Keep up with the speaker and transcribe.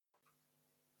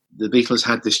the Beatles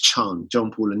had this chant,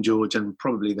 John, Paul and George, and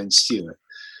probably then Stuart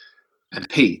and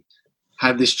Pete,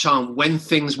 had this chant when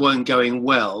things weren't going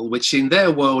well, which in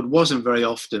their world wasn't very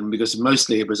often because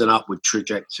mostly it was an upward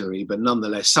trajectory, but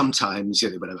nonetheless, sometimes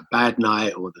they would have a bad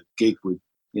night or the gig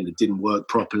didn't work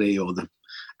properly or the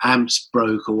amps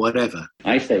broke or whatever.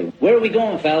 I say, where are we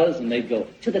going, fellas? And they'd go,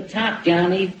 to the top,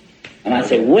 Johnny. And I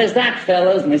say, where's that,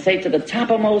 fellas? And they say, to the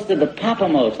toppermost of the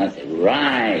poppermost. And I say,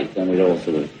 right. And we'd all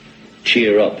sort of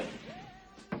cheer up.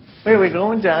 Where are we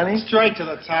going, Johnny? Straight to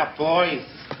the top, boys.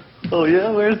 Oh,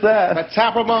 yeah? Where's that? The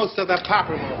toppermost of the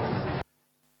poppermost.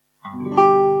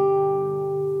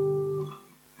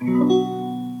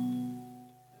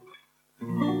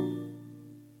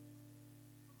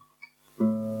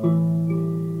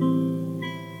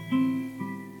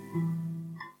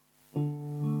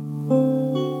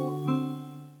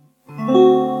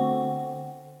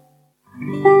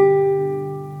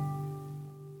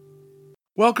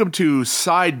 Welcome to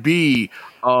Side B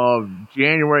of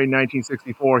January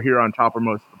 1964 here on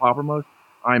Toppermost the Poppermost.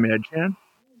 I'm Ed Chan.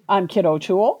 I'm Kid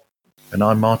O'Toole. And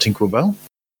I'm Martin Quibell.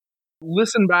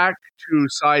 Listen back to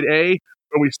Side A,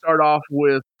 where we start off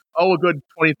with, a good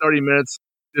 20, 30 minutes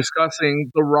discussing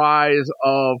the rise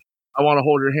of I Want to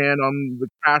Hold Your Hand on the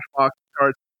Cashbox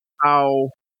charts, how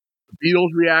the Beatles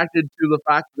reacted to the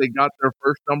fact that they got their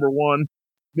first number one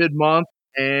mid-month,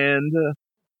 and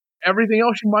everything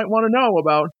else you might want to know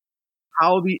about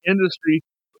how the industry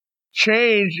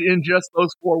changed in just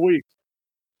those 4 weeks.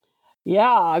 Yeah,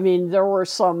 I mean, there were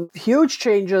some huge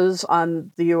changes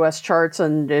on the U.S. charts,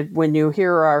 and when you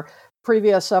hear our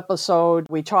previous episode,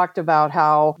 we talked about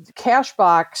how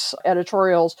Cashbox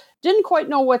editorials didn't quite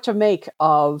know what to make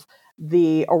of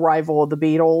the arrival of the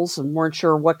Beatles and weren't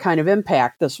sure what kind of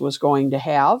impact this was going to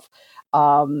have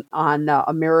on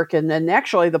American and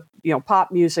actually the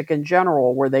pop music in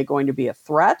general. Were they going to be a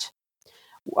threat?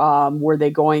 Were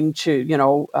they going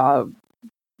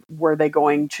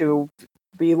to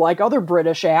be like other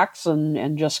British acts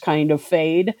and just kind of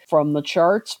fade from the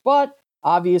charts? But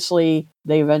obviously,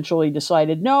 they eventually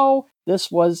decided no,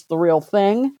 this was the real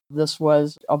thing. This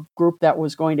was a group that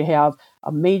was going to have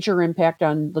a major impact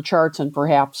on the charts and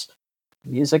perhaps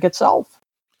music itself.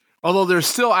 Although they're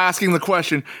still asking the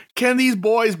question, can these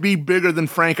boys be bigger than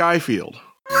Frank Ifield?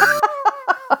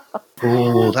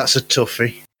 Oh, that's a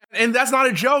toughie. And that's not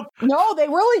a joke. No, they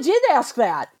really did ask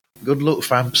that. Good luck,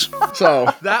 fams.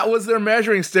 So that was their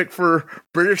measuring stick for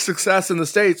British success in the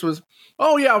States was,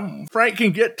 oh yeah, Frank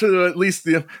can get to at least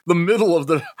the middle of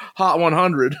the Hot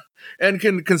 100 and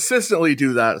can consistently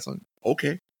do that. It's like,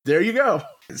 okay, there you go.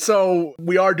 So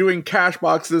we are doing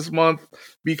Cashbox this month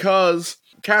because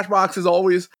Cashbox is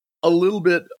always a little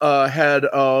bit ahead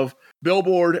of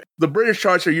Billboard. The British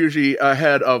charts are usually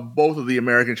ahead of both of the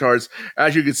American charts,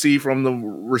 as you can see from the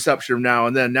reception of Now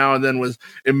and Then. Now and Then was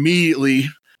immediately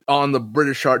on the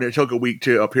British chart, and it took a week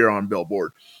to appear on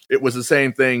Billboard. It was the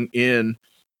same thing in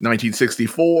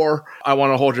 1964. I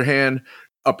Want to Hold Your Hand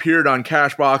appeared on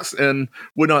Cashbox and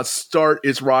would not start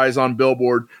its rise on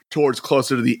Billboard towards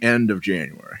closer to the end of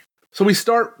January. So we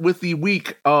start with the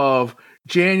week of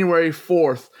January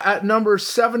 4th. At number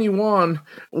 71,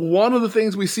 one of the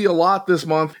things we see a lot this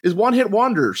month is one-hit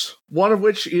wonders, one of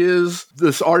which is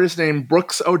this artist named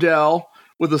Brooks Odell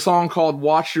with a song called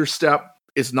Watch Your Step.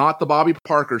 It's not the Bobby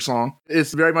Parker song.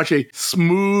 It's very much a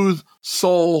smooth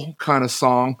soul kind of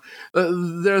song.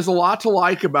 There's a lot to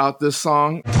like about this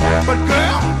song. But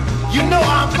girl, you know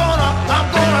I'm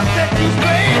gonna set you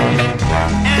straight.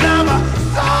 And I'm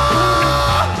so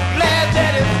glad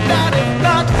that it's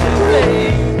not too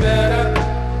late. You better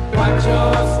watch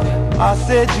your step. I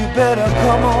said you better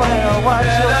come on and watch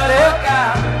your step.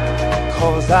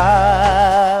 'Cause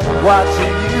I'm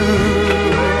watching you.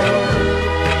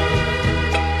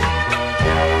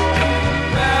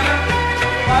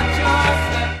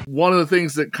 One of the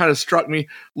things that kind of struck me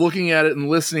looking at it and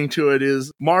listening to it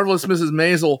is Marvelous Mrs.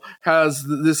 Maisel has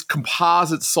this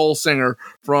composite soul singer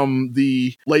from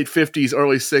the late 50s,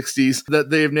 early 60s that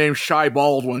they've named Shy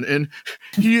Baldwin. And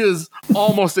he is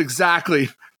almost exactly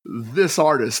this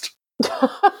artist.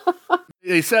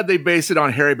 They said they based it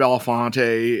on Harry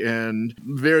Belafonte and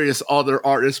various other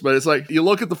artists, but it's like, you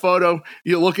look at the photo,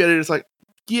 you look at it, it's like,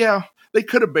 yeah, they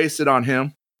could have based it on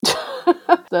him.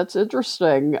 That's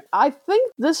interesting. I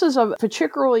think this is a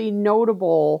particularly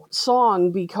notable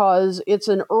song because it's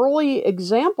an early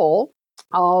example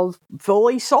of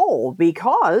Philly soul,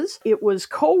 because it was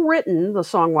co-written, the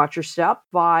song Watch Your Step,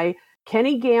 by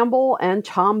Kenny Gamble and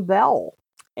Tom Bell.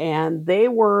 And they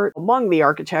were among the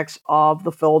architects of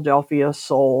the Philadelphia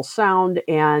soul sound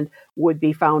and would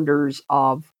be founders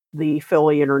of the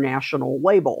Philly International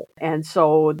label. And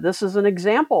so this is an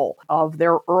example of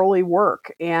their early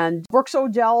work. And Brooks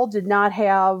O'Dell did not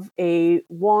have a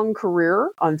long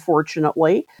career,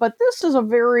 unfortunately, but this is a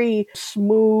very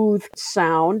smooth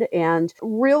sound and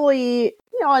really,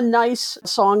 a nice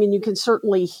song. And you can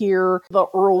certainly hear the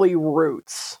early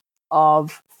roots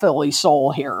of Philly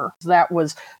soul here. That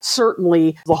was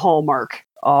certainly the hallmark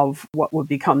of what would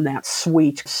become that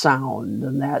sweet sound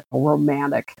and that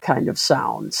romantic kind of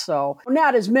sound. So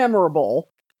not as memorable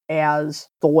as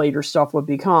the later stuff would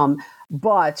become,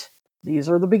 but these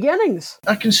are the beginnings.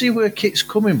 I can see where Kit's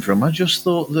coming from. I just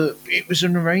thought that it was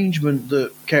an arrangement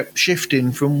that kept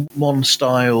shifting from one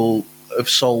style of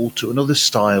soul to another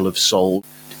style of soul.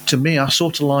 To me, I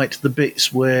sort of liked the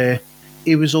bits where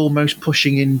he was almost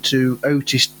pushing into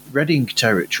Otis Redding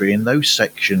territory in those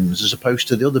sections as opposed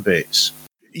to the other bits.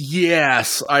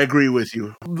 Yes, I agree with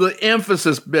you. The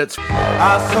emphasis bits.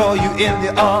 I saw you in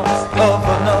the arms of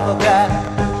another guy,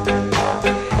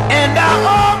 and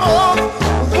I almost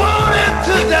wanted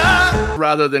to die.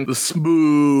 Rather than the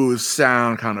smooth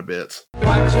sound kind of bits.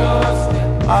 Watch your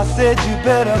step. I said you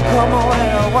better come on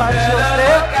and watch your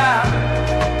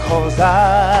step, 'cause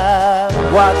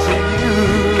I'm watching you.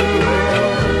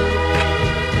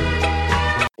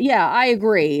 Yeah, I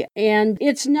agree. And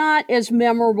it's not as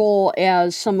memorable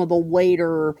as some of the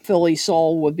later Philly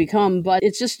soul would become, but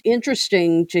it's just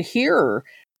interesting to hear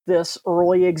this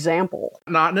early example.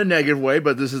 Not in a negative way,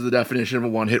 but this is the definition of a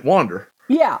one-hit wonder.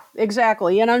 Yeah,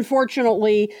 exactly. And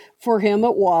unfortunately for him,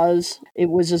 it was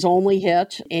his only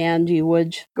hit, and he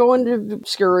would go into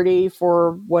obscurity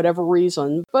for whatever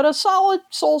reason, but a solid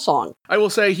soul song. I will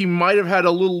say he might have had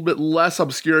a little bit less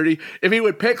obscurity if he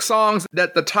would pick songs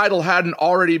that the title hadn't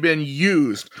already been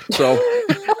used. So,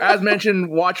 as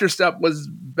mentioned, Watch Your Step was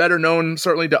better known,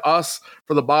 certainly to us,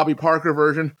 for the Bobby Parker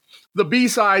version. The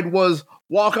B-side was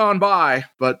Walk On By,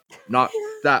 but not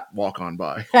that Walk On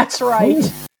By. That's right.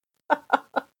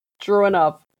 True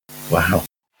enough. Wow.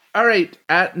 All right,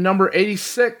 at number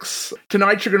 86,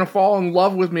 Tonight You're Gonna Fall in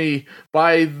Love With Me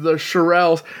by the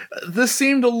Shirelles. This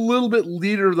seemed a little bit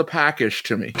leader of the package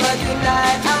to me. But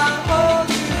tonight I'll hold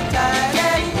you tight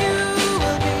and you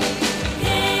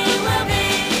will be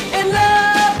in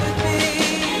love with me.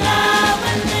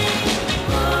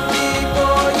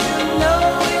 Before you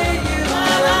know it, you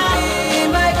will be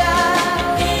my guy.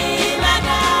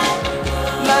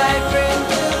 My friends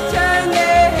will turn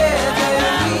their heads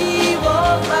when we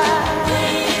walk by.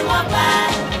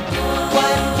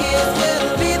 One kiss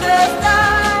will be the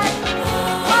start.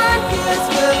 One kiss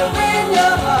will win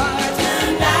your heart.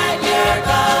 Tonight you're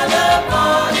gonna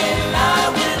fall in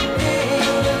love with me.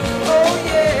 Oh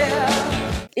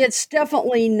yeah. It's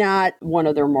definitely not one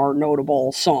of their more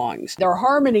notable songs. Their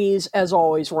harmonies, as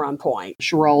always, were on point.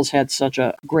 Shirelles had such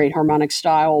a great harmonic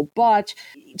style, but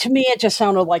to me, it just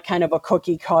sounded like kind of a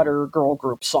cookie-cutter girl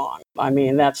group song. I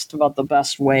mean, that's about the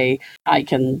best way I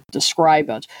can describe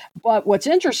it. But what's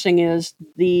interesting is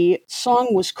the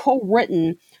song was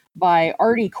co-written by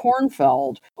Artie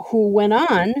Kornfeld, who went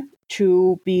on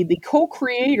to be the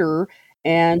co-creator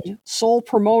and sole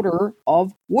promoter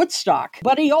of Woodstock.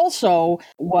 But he also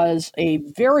was a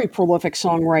very prolific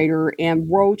songwriter and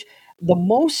wrote the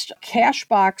most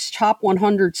Cashbox Top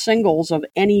 100 singles of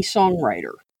any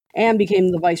songwriter, and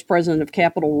became the vice president of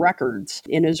Capitol Records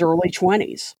in his early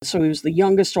 20s. So he was the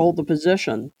youngest to hold the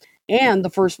position and the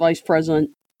first vice president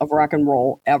of rock and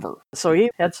roll ever. So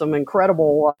he had some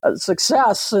incredible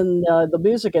success in the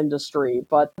music industry,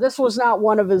 but this was not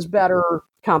one of his better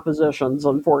compositions,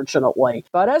 unfortunately.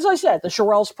 But as I said, the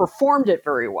Shirelles performed it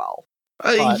very well.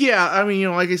 Yeah, I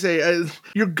mean, like I say,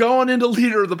 you're going into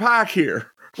leader of the pack here.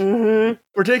 Mm-hmm.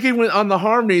 Particularly on the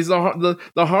harmonies, the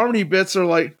harmony bits are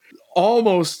like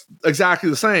almost exactly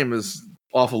the same as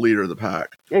off a leader of the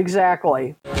pack.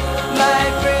 Exactly.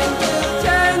 My friends will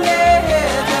turn their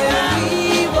heads when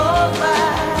we walk by.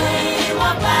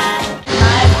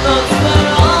 My folks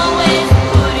were always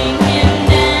putting him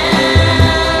down.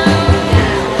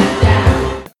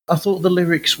 I thought the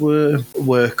lyrics were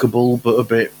workable, but a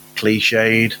bit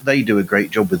cliched. They do a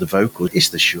great job with the vocals. It's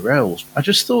the Shirelles. I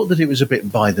just thought that it was a bit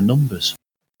by the numbers.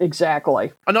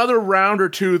 Exactly. Another round or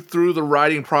two through the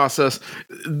writing process,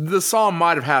 the song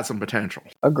might have had some potential.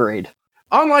 Agreed.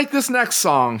 Unlike this next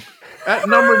song, at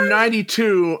number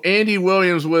 92, Andy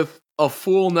Williams with A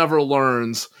Fool Never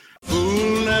Learns.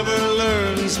 Fool never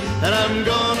learns that I'm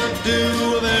gonna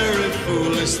do a very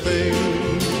foolish thing.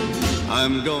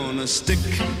 I'm gonna stick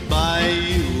by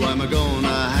you. I'm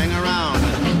gonna hang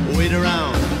around, wait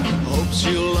around. Hopes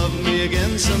you'll love me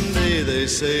again someday. They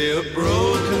say a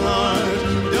broken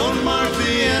heart don't mark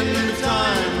the end of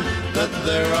time, but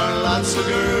there are lots of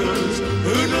girls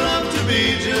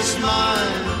just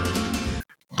mine.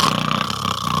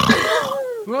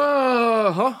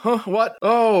 What?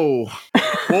 Oh,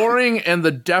 boring and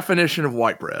the definition of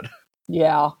white bread.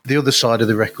 Yeah. The other side of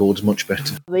the record's much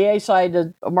better. The A side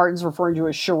that Martin's referring to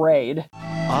is Charade.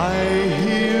 I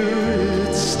hear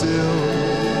it still.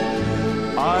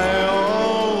 I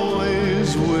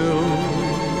always will.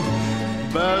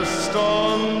 Best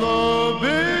on the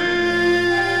bill.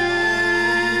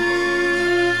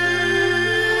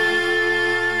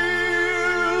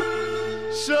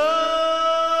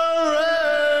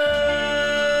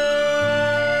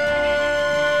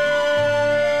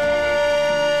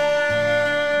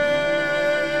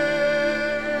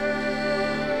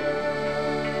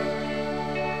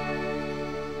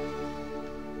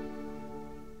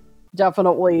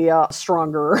 Definitely a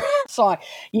stronger song.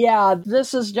 Yeah,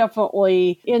 this is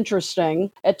definitely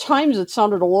interesting. At times it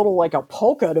sounded a little like a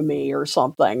polka to me or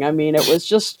something. I mean, it was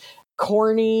just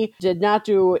corny, did not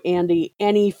do Andy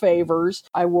any favors.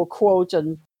 I will quote,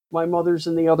 and my mother's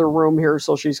in the other room here,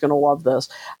 so she's going to love this.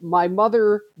 My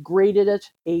mother graded it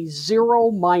a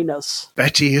 0-.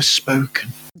 Betty has spoken.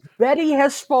 Betty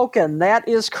has spoken. That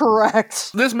is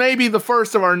correct. This may be the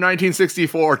first of our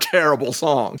 1964 terrible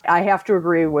songs. I have to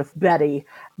agree with Betty.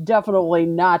 Definitely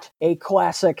not a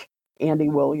classic Andy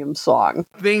Williams song.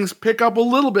 Things pick up a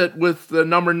little bit with the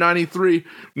number 93,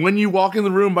 When You Walk in the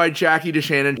Room by Jackie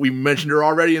DeShannon. We mentioned her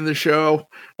already in the show.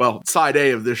 Well, side A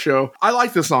of this show. I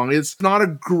like this song. It's not a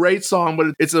great song,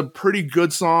 but it's a pretty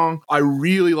good song. I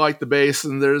really like the bass,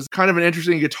 and there's kind of an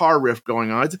interesting guitar riff going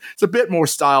on. It's a bit more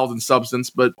style than substance,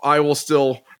 but I will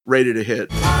still rate it a hit.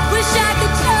 Wish I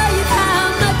could tell you how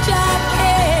much I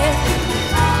care,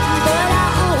 but I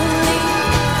only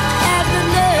have the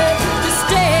nerve to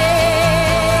stare.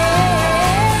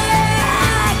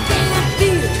 I can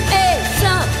feel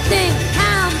something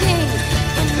pounding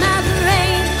in my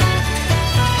brain.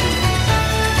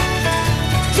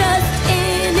 Just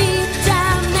any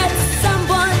time that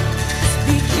someone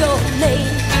speaks your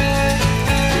name.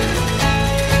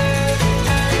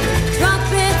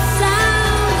 Trumpet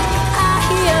sound I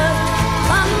hear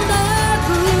from the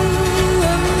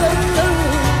room.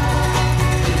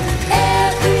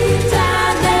 Every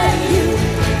time that you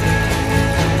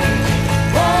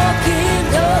walk in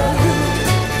the room.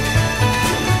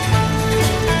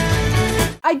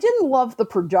 I didn't love the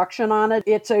production on it.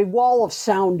 It's a wall of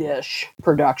sound-ish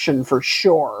production for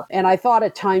sure. And I thought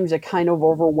at times it kind of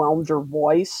overwhelmed her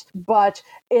voice. But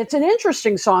it's an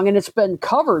interesting song, and it's been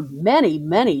covered many,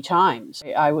 many times.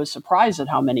 I was surprised at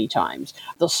how many times.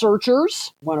 The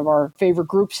Searchers, one of our favorite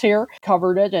groups here,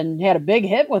 covered it and had a big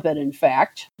hit with it, in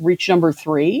fact. Reached number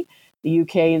 3, the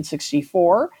UK in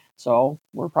 64. So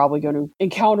we're probably going to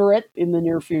encounter it in the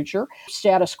near future.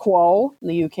 Status Quo in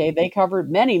the UK, they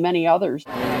covered many, many others.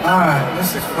 All right,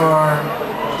 this is for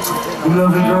you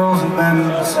lovely girls who've been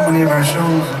to so many of our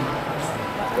shows.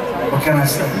 What can I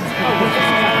say?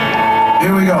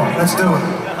 Here we go. Let's do it.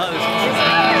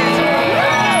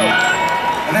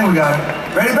 I think we got it.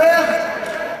 Ready,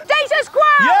 Beth? Status Quo!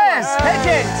 Yes, hit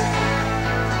it!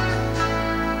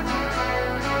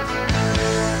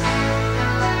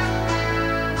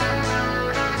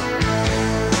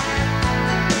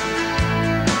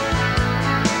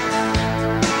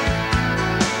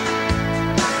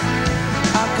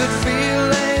 I could feel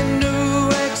a new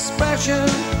expression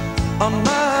on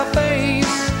my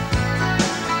face.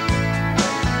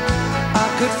 I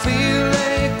could feel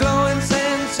a glowing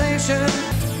sensation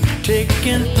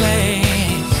taking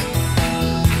place.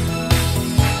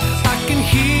 I can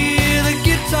hear the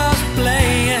guitars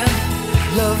playing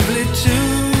lovely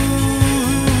tunes.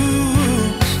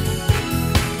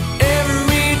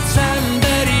 Every time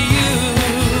that you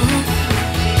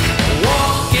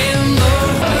walk in the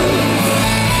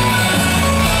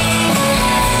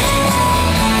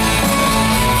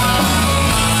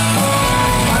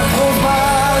I close my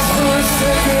eyes for a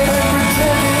second and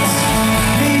pretend it's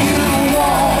me you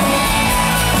want.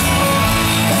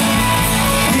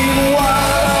 Even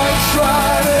while I try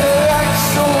to act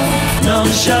so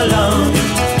nonchalant,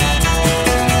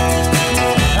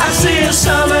 I see a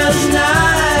summer's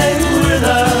night with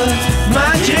a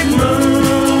magic moon.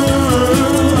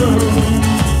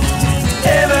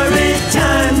 Every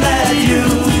time that you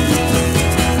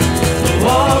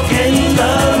walk in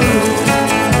the room,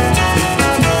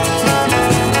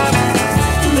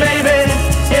 baby,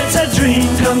 it's a dream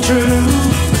come true,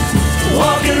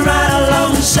 walking right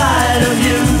alongside of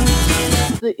you.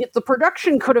 If the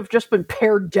production could have just been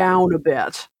pared down a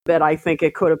bit, but I think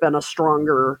it could have been a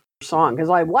stronger song, because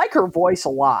I like her voice a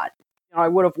lot. I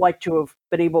would have liked to have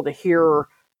been able to hear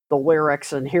the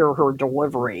lyrics and hear her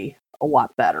delivery a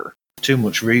lot better. Too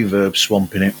much reverb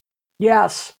swamping it.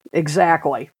 Yes,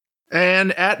 exactly.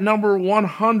 And at number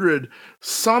 100,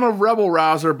 Son of Rebel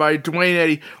Rouser by Dwayne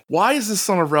Eddy. Why is this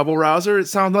Son of Rebel Rouser? It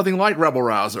sounds nothing like Rebel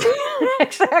Rouser.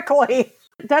 Exactly.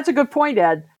 That's a good point,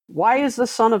 Ed. Why is the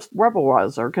Son of Rebel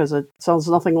Rouser? Because it sounds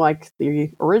nothing like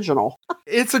the original.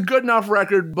 It's a good enough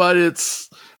record, but it's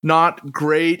not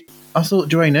great. I thought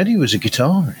Dwayne Eddy was a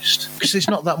guitarist, because there's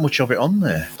not that much of it on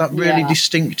there. That really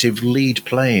distinctive lead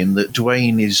playing that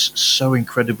Dwayne is so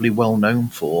incredibly well known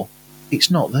for,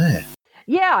 it's not there.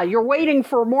 Yeah, you're waiting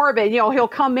for more of it. You know, he'll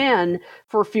come in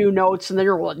for a few notes, and then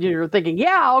you're thinking,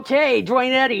 yeah, okay,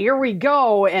 Dwayne Eddy, here we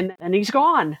go, and he's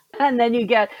gone. And then you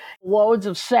get loads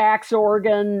of sax,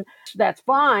 organ. That's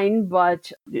fine, but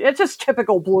it's just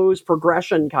typical blues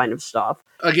progression kind of stuff.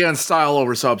 Again, style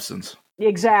over substance.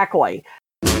 Exactly.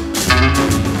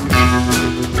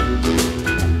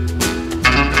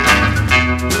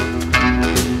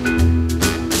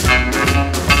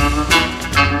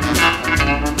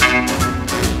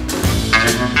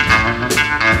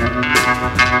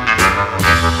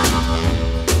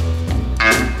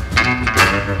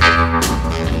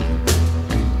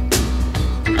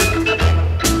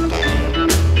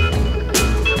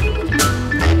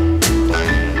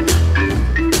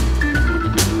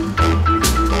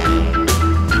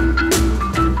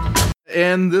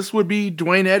 And this would be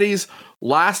Dwayne Eddy's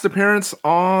last appearance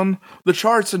on the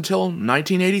charts until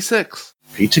 1986.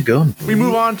 Peter Gunn. We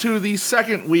move on to the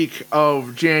second week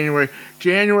of January,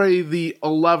 January the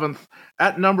 11th,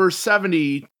 at number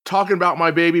 70, Talking About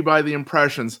My Baby by The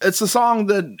Impressions. It's a song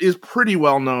that is pretty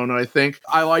well known, I think.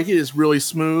 I like it. It's really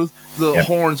smooth. The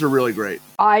horns are really great.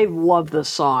 I love this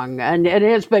song, and it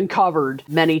has been covered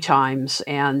many times,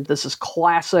 and this is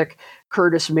classic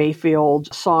Curtis Mayfield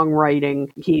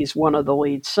songwriting. He's one of the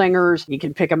lead singers. You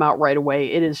can pick him out right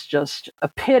away. It is just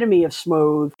epitome of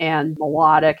smooth and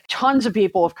melodic. Tons of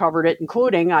people have covered it,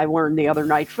 including, I learned the other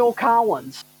night, Phil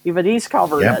Collins. Even he's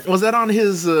covered it. Was that on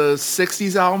his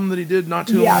 60s album that he did not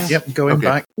too long? Yep, going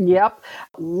back. Yep.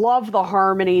 Love the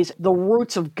harmonies. The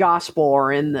roots of gospel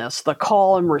are in this. The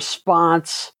call and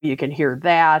response, you can hear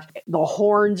that. The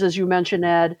horns, as you mentioned,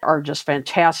 Ed, are just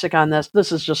fantastic on this.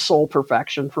 This is just soul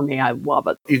perfection for me. I love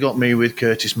it. You got me with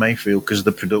Curtis Mayfield because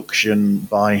the production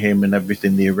by him and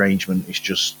everything, the arrangement is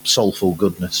just soulful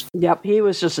goodness. Yep, he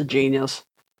was just a genius.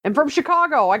 And from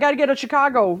Chicago. I got to get a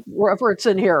Chicago wherever it's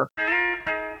in here.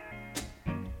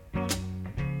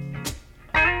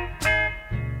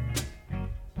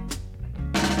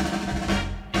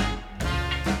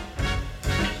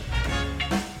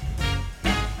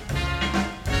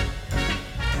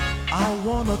 I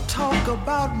wanna talk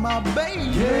about my baby,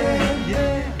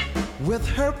 yeah, with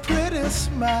her pretty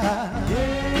smile,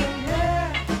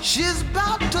 yeah. She's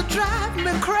about to drive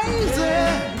me crazy,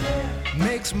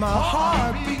 makes my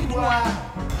heart beat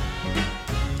wild.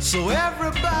 So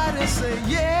everybody say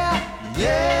yeah,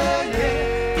 yeah,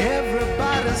 yeah.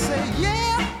 Everybody say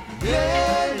yeah,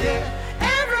 yeah, yeah.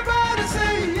 Everybody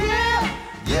say yeah,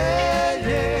 yeah,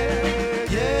 yeah.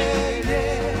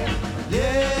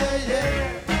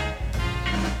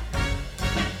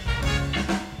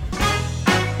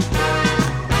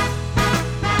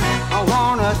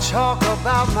 Talk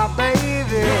about my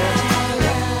baby.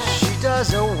 She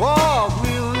does a walk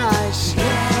real nice.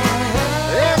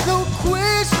 There's no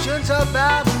questions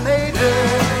about maybe.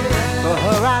 For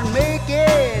her I'd make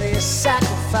any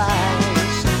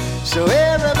sacrifice. So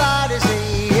everybody say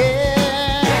yeah,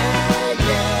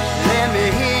 yeah. Let me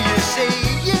hear you say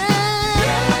yeah,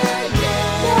 yeah.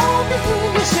 Let me hear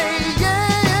you say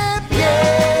yeah,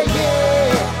 yeah, yeah,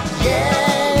 yeah,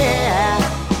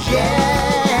 yeah.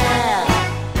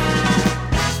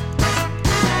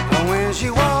 She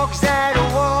walks that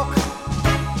walk,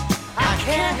 I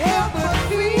can't help but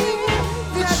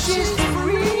feel that she's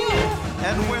free.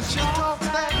 And when she talks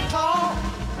that talk,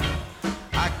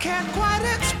 I can't quite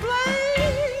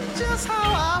explain just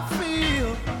how I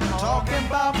feel. Talking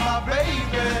about my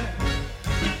baby.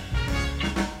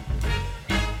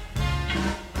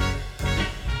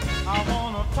 I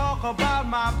wanna talk about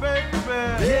my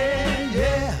baby. Yeah,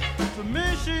 yeah. To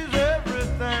me she's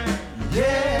everything.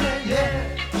 Yeah, yeah.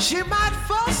 She might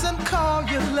fuss and call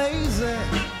you lazy,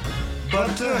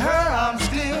 but to her I'm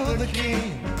still the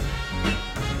king.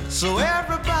 So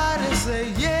everybody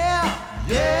say yeah,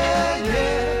 yeah,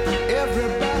 yeah.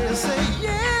 Everybody say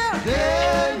yeah,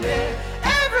 yeah, yeah.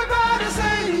 Everybody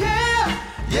say yeah,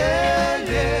 yeah,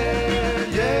 yeah,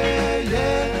 yeah,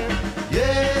 yeah,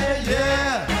 yeah,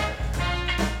 yeah.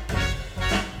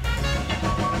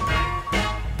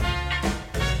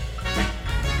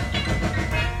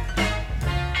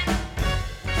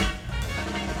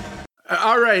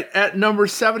 All right, at number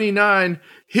 79,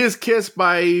 His Kiss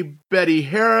by Betty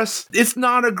Harris. It's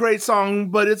not a great song,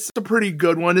 but it's a pretty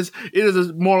good one. It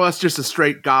is more or less just a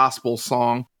straight gospel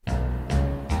song.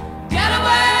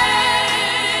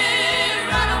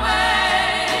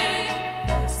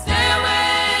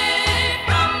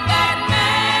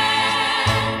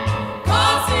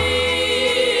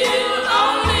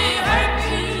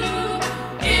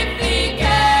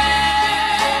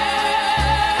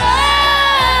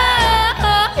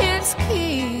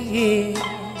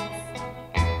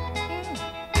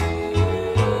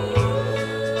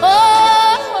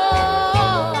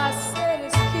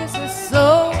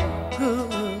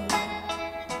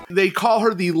 They call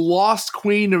her the lost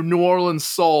queen of New Orleans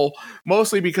soul,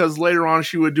 mostly because later on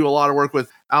she would do a lot of work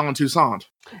with Allen Toussaint.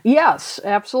 Yes,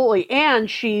 absolutely. And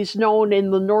she's known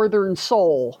in the Northern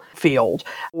Soul field.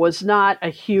 Was not a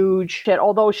huge hit,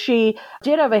 although she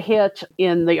did have a hit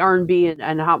in the R&B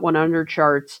and Hot 100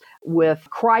 charts with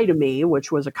Cry to Me,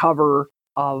 which was a cover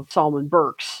of Solomon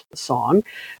Burke's song,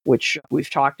 which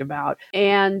we've talked about.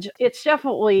 And it's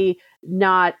definitely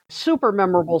not super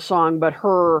memorable song, but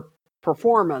her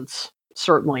performance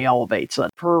certainly elevates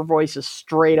it. Her voice is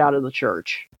straight out of the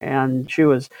church, and she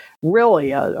was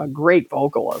really a great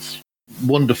vocalist.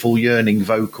 Wonderful yearning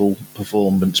vocal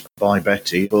performance by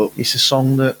Betty, but it's a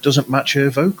song that doesn't match her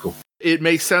vocal. It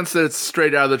makes sense that it's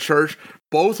straight out of the church.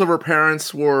 Both of her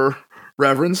parents were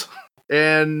reverends,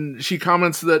 and she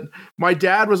comments that my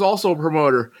dad was also a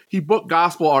promoter. He booked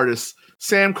gospel artists,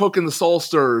 Sam Cooke and the Soul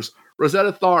Stirrers,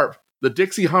 Rosetta Tharpe, the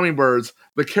Dixie Hummingbirds,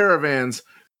 the Caravans.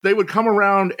 They would come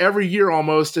around every year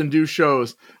almost and do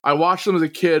shows. I watched them as a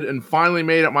kid and finally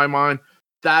made up my mind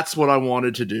that's what I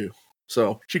wanted to do.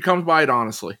 So she comes by it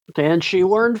honestly. And she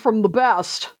learned from the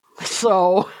best.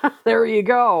 So there you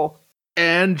go.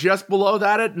 And just below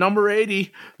that at number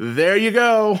 80, there you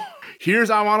go. Here's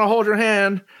I Want to Hold Your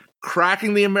Hand,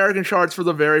 cracking the American charts for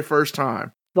the very first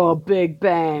time. The Big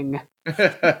Bang.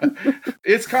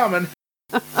 It's coming.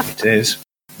 It is.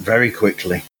 Very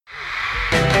quickly.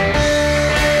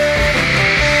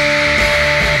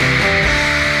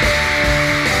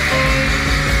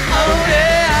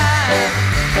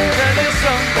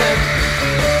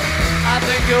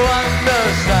 You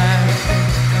understand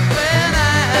when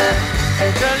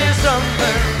I tell you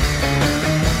something.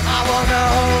 I wanna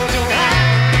hold your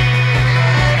hand.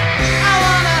 I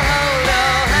wanna hold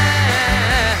your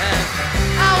hand.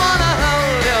 I wanna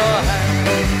hold your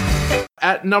hand.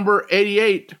 At number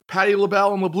 88, Patti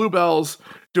LaBelle and the Bluebells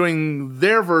doing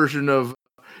their version of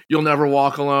You'll Never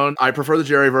Walk Alone. I prefer the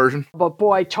Jerry version. But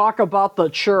boy, talk about the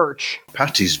church.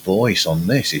 Patti's voice on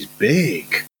this is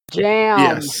big. Damn.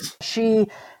 Yes. She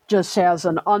just has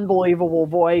an unbelievable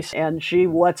voice, and she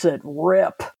lets it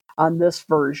rip on this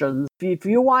version. If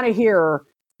you want to hear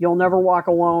You'll Never Walk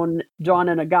Alone done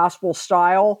in a gospel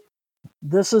style,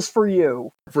 this is for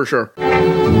you. For sure.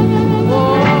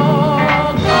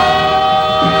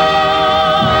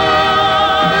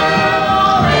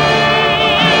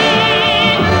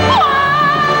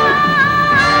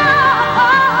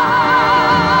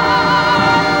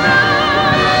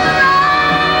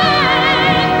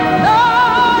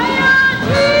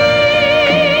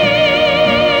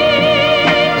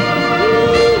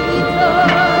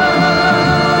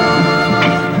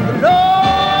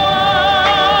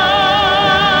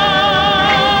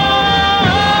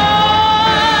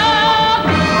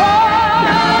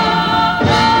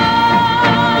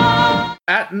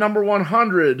 At number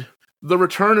 100, the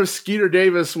return of Skeeter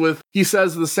Davis with He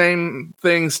Says the Same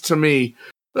Things to Me.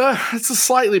 It's a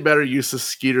slightly better use of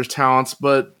Skeeter's talents,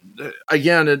 but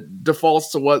again, it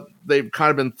defaults to what they've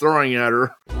kind of been throwing at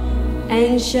her.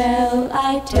 And shall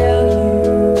I tell you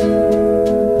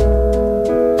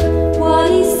what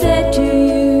he said to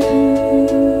you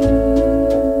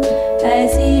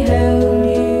as he held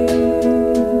you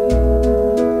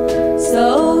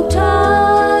so tight?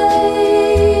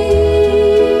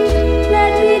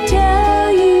 Let me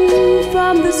tell you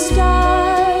from the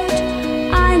start,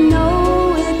 I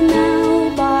know it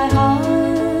now by heart.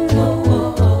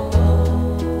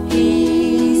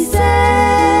 He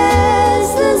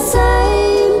says the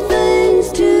same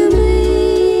things to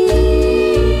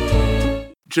me.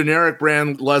 Generic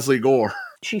brand Leslie Gore.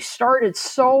 She started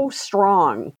so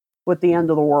strong with The End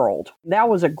of the World. That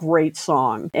was a great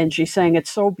song, and she sang it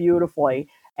so beautifully.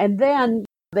 And then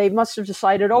they must have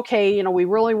decided, okay, we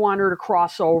really want her to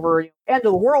cross over. End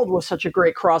of the World was such a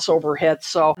great crossover hit,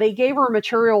 so they gave her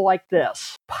material like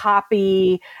this,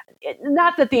 poppy.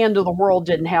 Not that The End of the World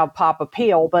didn't have pop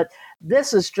appeal, but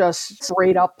this is just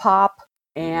straight up pop.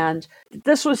 And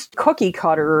this was cookie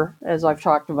cutter, as I've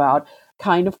talked about,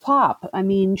 kind of pop. I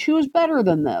mean, she was better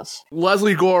than this.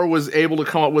 Leslie Gore was able to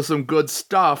come up with some good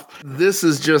stuff. This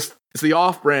is just, it's the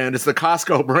off-brand, it's the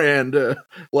Costco brand,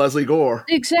 Leslie Gore.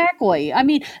 Exactly. I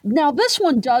mean, now this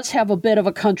one does have a bit of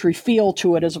a country feel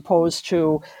to it as opposed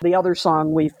to the other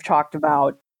song we've talked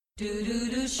about.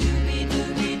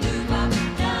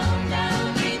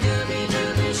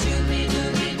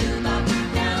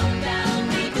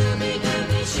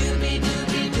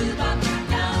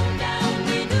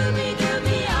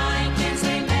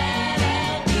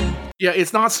 Yeah,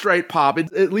 it's not straight pop.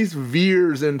 It at least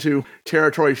veers into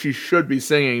territory she should be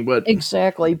singing, but...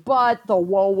 Exactly, but the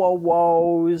whoa, whoa,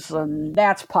 whoas, and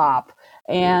that's pop.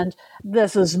 And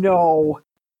this is the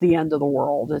end of the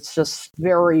world. It's just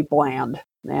very bland,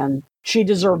 and she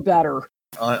deserved better.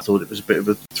 I thought it was a bit of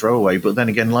a throwaway, but then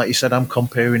again, like you said, I'm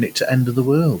comparing it to End of the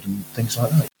World and things like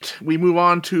that. We move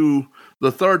on to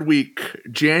the third week,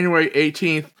 January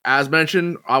 18th. As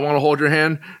mentioned, I Want to Hold Your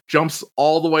Hand jumps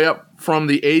all the way up from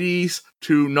the 80s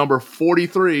to number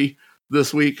 43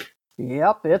 this week.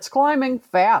 Yep, it's climbing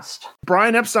fast.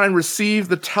 Brian Epstein received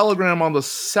the telegram on the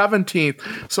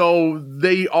 17th, so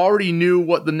they already knew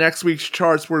what the next week's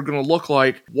charts were going to look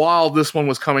like while this one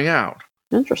was coming out.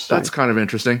 Interesting. That's kind of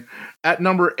interesting. At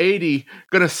number 80,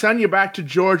 Gonna Send You Back to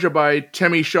Georgia by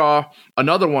Timmy Shaw,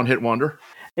 another one-hit wonder.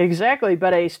 Exactly,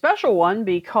 but a special one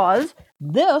because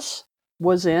this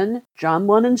was in John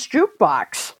Lennon's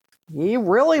jukebox. He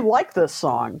really liked this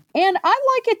song. And I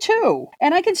like it too.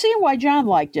 And I can see why John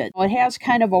liked it. It has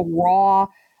kind of a raw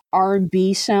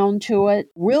R&B sound to it.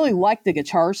 Really like the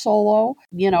guitar solo.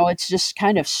 You know, it's just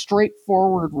kind of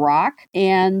straightforward rock.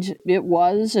 And it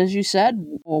was, as you said,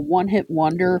 a one-hit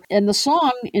wonder. And the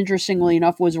song, interestingly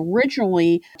enough, was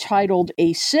originally titled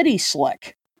A City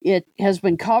Slick. It has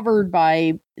been covered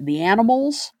by the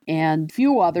Animals and a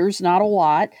few others, not a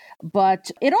lot, but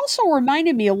it also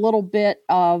reminded me a little bit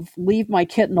of Leave My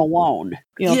Kitten Alone.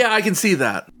 You know? Yeah, I can see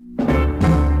that.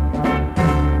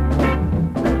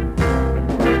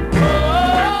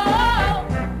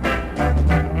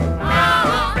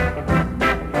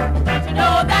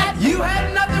 You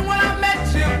had nothing when I met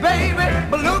you, baby,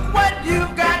 but look what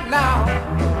you've got now.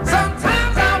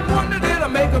 Sometimes I wonder, did I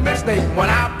make a mistake when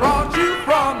I brought you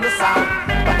from the South?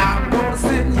 But I'm gonna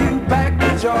send you back to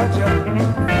Georgia.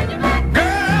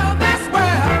 Girl, that's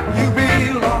where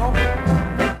you belong.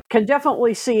 Can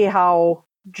definitely see how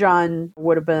John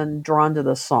would have been drawn to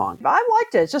this song. I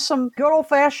liked it. It's just some good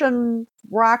old-fashioned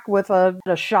rock with a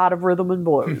shot of rhythm and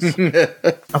blues.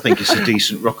 I think it's a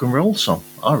decent rock and roll song.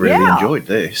 I really enjoyed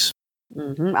this.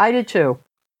 Mm-hmm. I did too.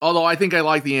 Although I think I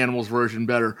like the Animals version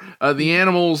better. The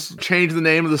Animals changed the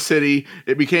name of the city.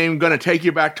 It became Gonna Take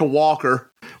You Back to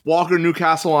Walker. Walker,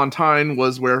 Newcastle on Tyne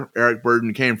was where Eric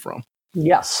Burdon came from.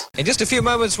 Yes. In just a few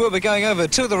moments, we'll be going over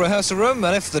to the rehearsal room,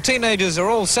 and if the teenagers are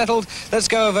all settled, let's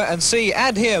go over and see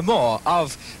and hear more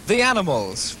of the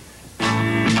Animals.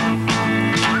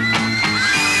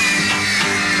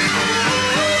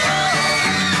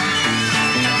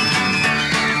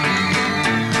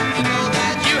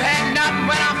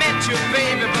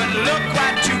 Baby, but look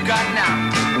what you got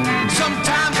now.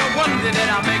 Sometimes I wonder did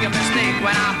I make a mistake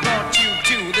when I brought you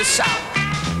to the South.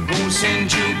 Gonna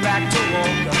send you back to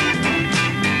Walker.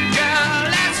 Girl,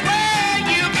 that's where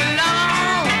you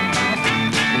belong.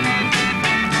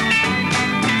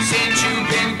 Since you've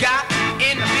been got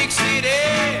in the big city,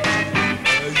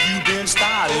 you've been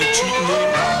started treating me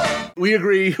wrong. We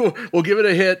agree. We'll give it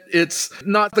a hit. It's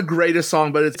not the greatest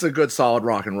song, but it's a good, solid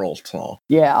rock and roll song.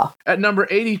 Yeah. At number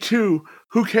 82,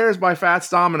 Who Cares by Fats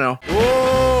Domino.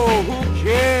 Oh, who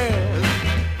cares?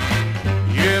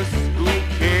 Yes, who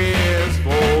cares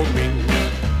for me?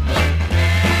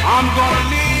 I'm gonna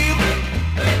leave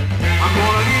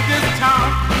this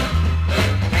town.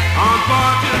 I'm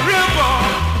going to the river.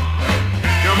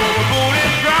 Come overboard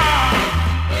and drown.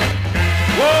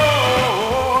 Whoa.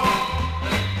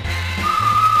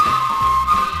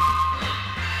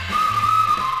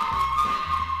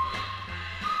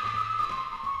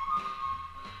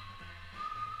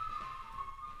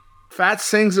 Fats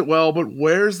sings it well, but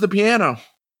where's the piano?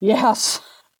 Yes,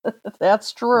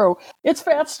 that's true. It's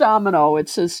Fats Domino.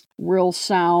 It's his real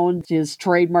sound, his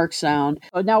trademark sound.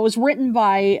 Now, it was written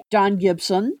by Don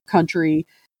Gibson, country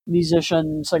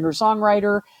musician,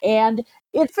 singer-songwriter, and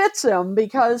it fits him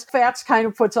because Fats kind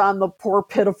of puts on the poor,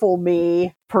 pitiful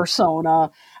me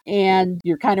persona, and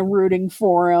you're kind of rooting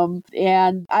for him.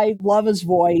 And I love his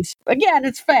voice. Again,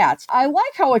 it's Fats. I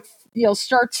like how it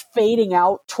starts fading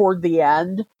out toward the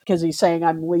end because he's saying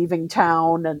I'm leaving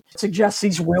town and suggests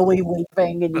he's really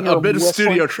leaving. And a bit of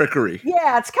studio trickery.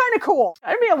 Yeah, it's kind of cool.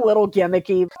 I mean, a little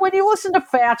gimmicky. When you listen to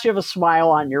Fats, you have a smile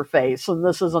on your face, and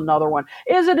this is another one.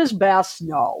 Is it his best?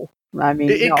 No. I mean,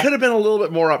 it could have been a little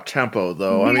bit more up tempo,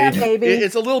 though. Yeah, I mean, maybe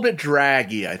it's a little bit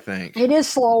draggy. I think it is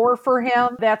slower for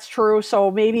him. That's true. So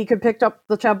maybe he could pick up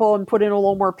the tempo and put in a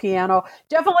little more piano.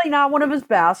 Definitely not one of his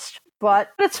best, but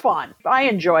it's fun. I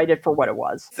enjoyed it for what it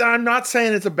was. I'm not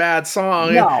saying it's a bad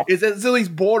song. No. It's at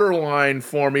least borderline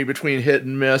for me between hit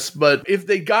and miss. But if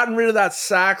they'd gotten rid of that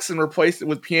sax and replaced it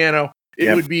with piano,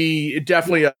 it would be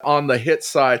definitely on the hit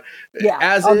side. Yeah,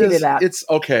 as I'll is, give you that. It's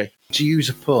okay. To use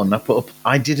a pun,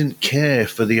 I didn't care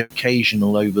for the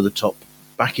occasional over-the-top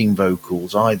backing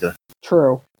vocals either.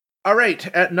 True. All right,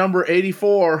 at number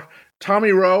 84,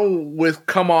 Tommy Rowe with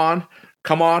Come On.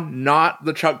 Come On, not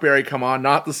the Chuck Berry Come On,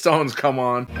 not the Stones Come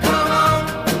On. Come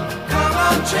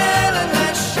on, chill and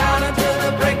let's shout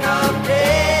until the break of day.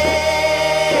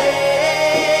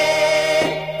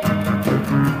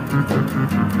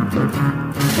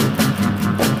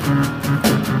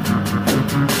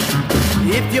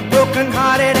 If you're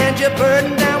broken-hearted and you're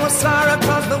burdened down with sorrow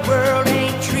 'cause the world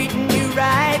ain't treating you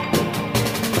right,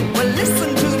 well,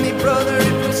 listen to me, brother.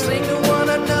 If we sing to one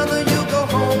another, you'll go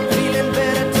home feeling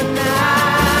better tonight.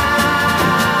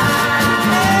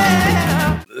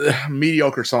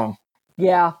 Mediocre song.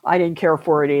 Yeah, I didn't care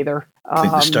for it either. I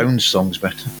think the Stones song's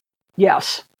better.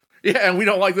 Yes. Yeah, and we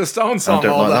don't like the Stones song. I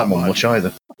don't like that one much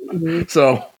either. Mm-hmm.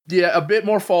 So, yeah, a bit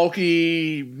more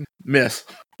folky, miss.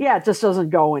 Yeah, it just doesn't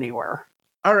go anywhere.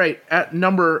 All right, at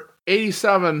number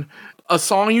 87, a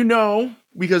song you know,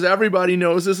 because everybody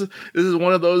knows this is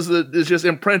one of those that is just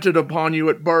imprinted upon you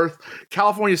at birth,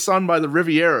 California Sun by the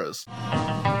Rivieras.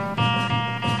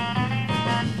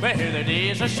 Well, the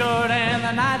days are short and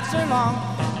the nights are long.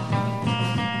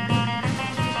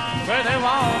 Where they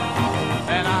walk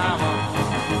and I walk,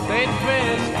 they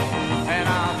twist and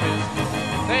I'll twist,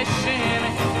 they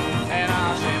shimmy and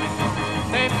I'll shimmy,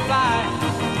 they fly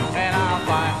and I'll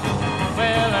fly.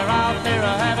 Well, they're out there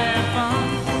having fun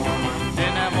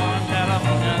in that one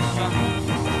California sun.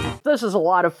 This is a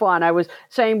lot of fun. I was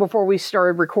saying before we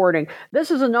started recording,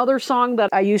 this is another song that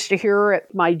I used to hear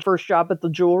at my first job at the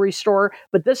jewelry store,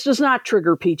 but this does not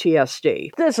trigger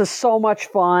PTSD. This is so much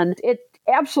fun. It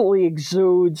absolutely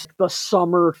exudes the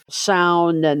summer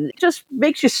sound and just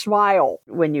makes you smile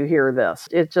when you hear this.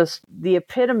 It's just the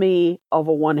epitome of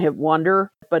a one-hit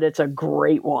wonder, but it's a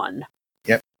great one.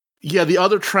 Yeah, the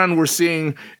other trend we're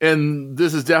seeing, and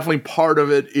this is definitely part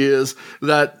of it, is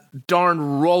that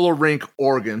darn roller rink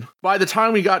organ. By the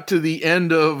time we got to the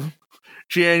end of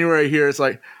January here, it's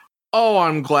like, oh,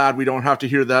 I'm glad we don't have to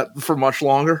hear that for much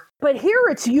longer. But here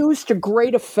it's used to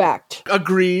great effect.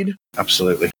 Agreed.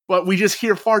 Absolutely. But we just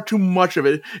hear far too much of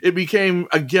it. It became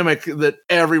a gimmick that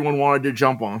everyone wanted to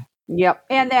jump on. Yep,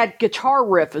 and that guitar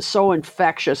riff is so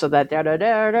infectious of that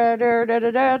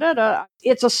da-da-da-da-da-da-da-da-da.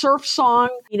 It's a surf song,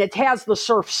 and it has the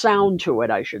surf sound to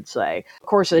it, I should say. Of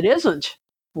course, it isn't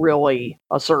really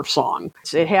a surf song.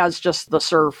 It has just the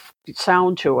surf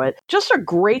sound to it. Just a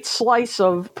great slice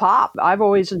of pop. I've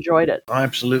always enjoyed it. I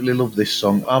absolutely love this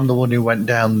song. I'm the one who went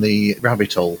down the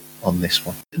rabbit hole on this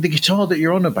one. The guitar that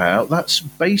you're on about, that's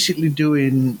basically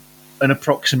doing an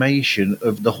approximation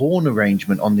of the horn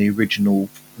arrangement on the original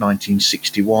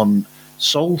 1961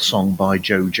 soul song by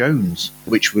Joe Jones,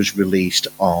 which was released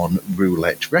on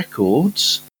Roulette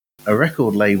Records, a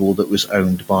record label that was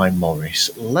owned by Morris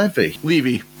Levy,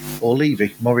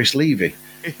 Morris Levy,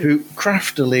 who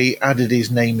craftily added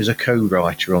his name as a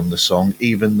co-writer on the song,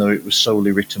 even though it was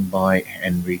solely written by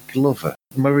Henry Glover.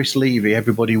 Morris Levy,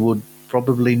 everybody would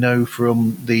probably know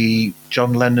from the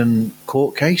John Lennon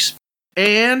court case.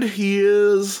 And he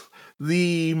is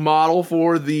the model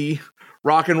for the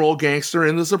rock and roll gangster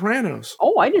in The Sopranos.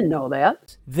 Oh, I didn't know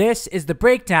that. This is the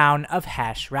breakdown of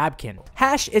Hash Rabkin.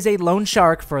 Hash is a loan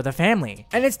shark for the family,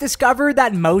 and it's discovered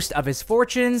that most of his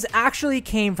fortunes actually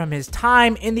came from his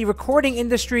time in the recording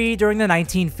industry during the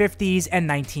 1950s and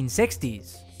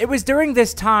 1960s. It was during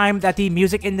this time that the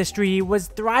music industry was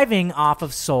thriving off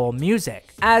of soul music,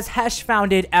 as Hesh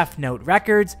founded F Note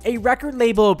Records, a record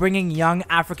label bringing young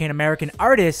African-American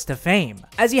artists to fame,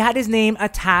 as he had his name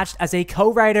attached as a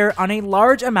co-writer on a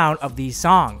large amount of these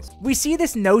songs. We see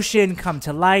this notion come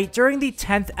to light during the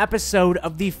 10th episode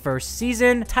of the first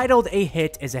season, titled A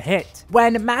Hit is a Hit,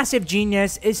 when Massive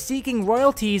Genius is seeking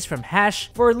royalties from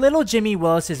Hesh for little Jimmy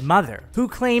Willis's mother, who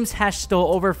claims Hesh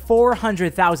stole over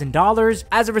 $400,000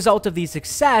 as a result of the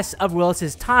success of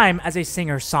Willis's time as a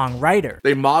singer-songwriter.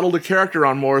 They modeled a character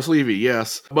on Morris Levy,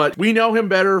 yes, but we know him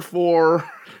better for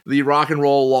the rock and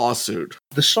roll lawsuit.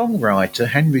 The songwriter,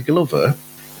 Henry Glover,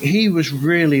 he was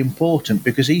really important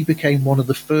because he became one of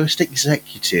the first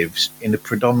executives in a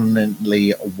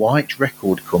predominantly white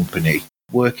record company,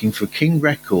 working for King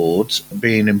Records,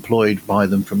 being employed by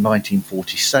them from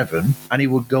 1947, and he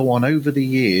would go on over the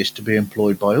years to be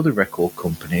employed by other record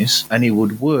companies, and he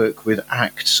would work with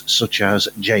acts such as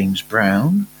James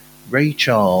Brown, Ray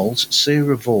Charles,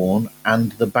 Sarah Vaughan,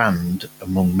 and The Band,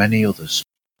 among many others.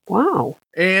 Wow.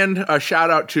 And a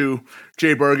shout out to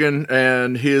Jay Bergen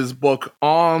and his book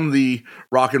on the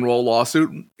rock and roll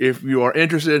lawsuit. If you are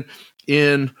interested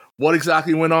in what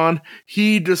exactly went on,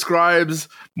 he describes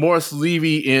Morris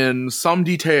Levy in some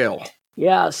detail.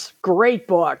 Yes, great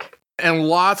book. And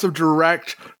lots of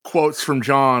direct quotes from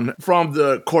John from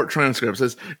the court transcripts.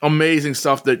 It's amazing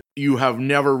stuff that you have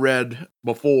never read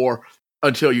before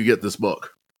until you get this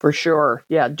book. For sure.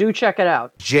 Yeah, do check it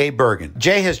out. Jay Bergen.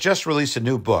 Jay has just released a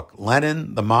new book,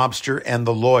 Lennon, the Mobster, and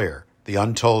the Lawyer, The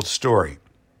Untold Story.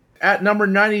 At number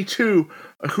 92,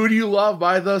 Who Do You Love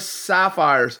by the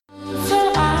Sapphires.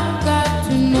 So I've got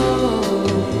to know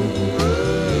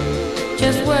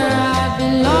just where I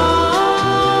belong.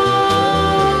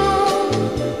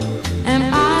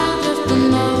 Am I just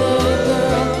another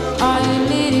girl? Are you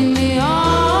leading me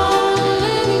on,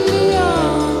 leading me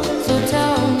on? So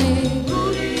tell me,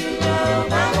 who do you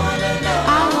love? I wanna know.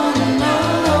 I wanna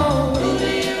know. Who do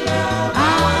you love? I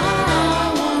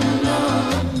wanna know.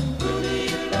 Who do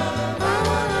you love? I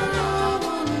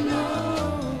wanna know.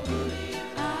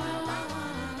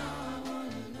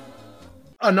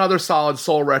 Another solid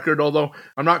soul record, although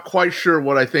I'm not quite sure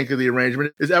what I think of the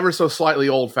arrangement. It's ever so slightly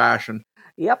old-fashioned.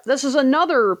 Yep, this is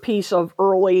another piece of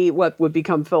early, what would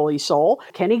become Philly soul.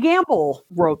 Kenny Gamble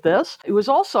wrote this. It was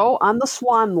also on the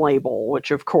Swan label,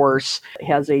 which of course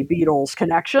has a Beatles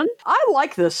connection. I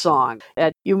like this song.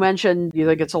 You mentioned you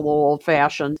think it's a little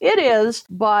old-fashioned. It is,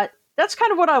 but that's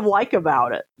kind of what I like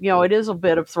about it. You know, it is a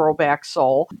bit of throwback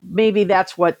soul. Maybe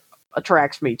that's what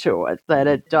attracts me to it, that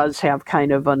it does have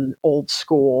kind of an old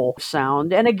school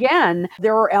sound. And again,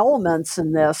 there are elements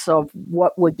in this of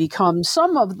what would become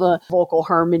some of the vocal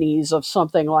harmonies of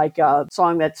something like a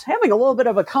song that's having a little bit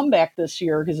of a comeback this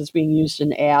year because it's being used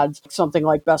in ads, something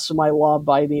like Best of My Love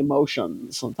by The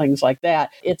Emotions and things like that.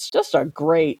 It's just a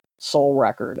great soul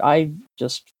record. I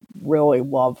just really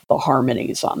love the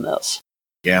harmonies on this.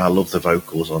 Yeah, I love the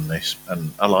vocals on this,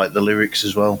 and I like the lyrics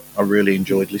as well. I really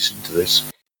enjoyed listening to this.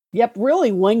 Yep,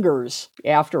 really lingers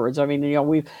afterwards. I mean, you know,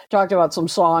 we've talked about some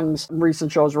songs in recent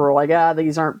shows where we're like,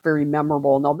 these aren't very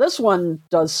memorable. Now, this one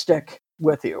does stick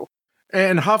with you.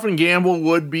 And Huff and Gamble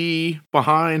would be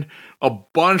behind a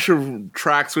bunch of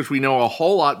tracks which we know a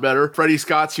whole lot better. Freddie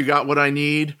Scott's You Got What I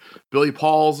Need, Billy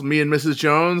Paul's Me and Mrs.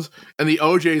 Jones, and the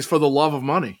OJ's For the Love of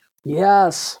Money.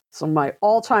 Yes, some of my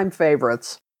all-time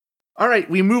favorites. All right,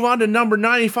 we move on to number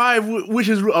 95, which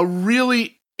is a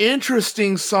really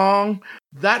interesting song.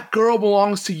 That Girl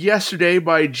Belongs to Yesterday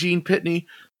by Gene Pitney.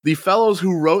 The fellows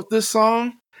who wrote this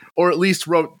song, or at least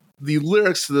wrote the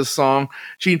lyrics to this song,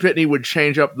 Gene Pitney would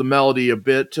change up the melody a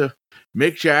bit to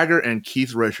Mick Jagger and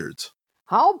Keith Richards.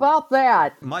 How about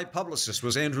that? My publicist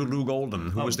was Andrew Lou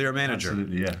Golden, who was their manager.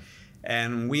 Absolutely, yeah.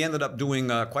 And we ended up doing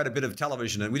quite a bit of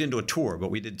television. And we didn't do a tour, but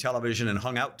we did television and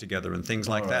hung out together and things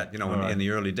like that, you know, in the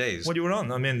early days. Well, you were on.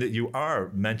 I mean, you are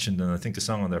mentioned, and I think the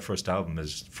song on their first album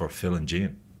is for Phil and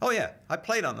Gene. Oh, yeah. I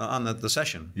played on the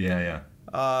session. Yeah,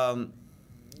 yeah.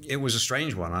 It was a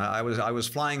strange one. I was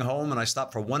flying home, and I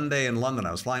stopped for one day in London.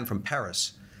 I was flying from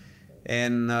Paris.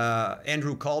 And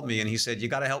Andrew called me, and he said, you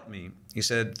got to help me. He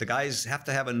said, the guys have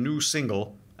to have a new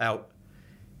single out.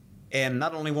 And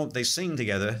not only won't they sing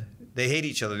together, they hate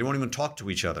each other. They won't even talk to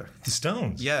each other. The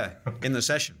Stones? Yeah, in the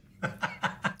session.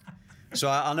 So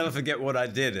I'll never forget what I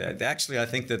did. Actually, I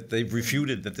think that they've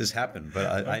refuted that this happened,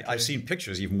 but I've seen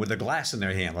pictures even with a glass in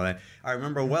their hand. And I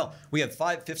remember well, we had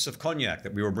 5/5 of cognac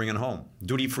that we were bringing home,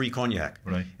 duty-free cognac.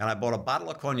 Right. And I bought a bottle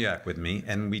of cognac with me,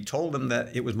 and we told them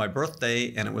that it was my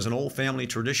birthday, and it was an old family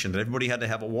tradition that everybody had to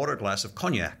have a water glass of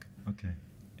cognac. Okay.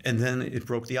 And then it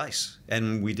broke the ice.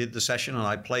 And we did the session, and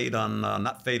I played on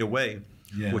Not Fade Away,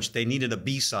 which they needed a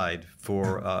B-side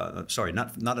for,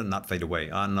 not Fade Away,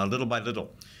 on Little by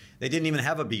Little. They didn't even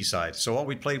have a B-side, so all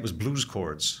we played was blues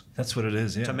chords. That's what it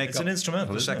is, yeah. To make it's an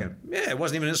instrumental, the isn't second. it? Yeah, it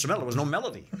wasn't even an instrumental. There was no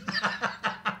melody.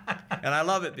 And I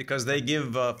love it because they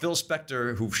give Phil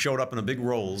Spector, who showed up in a big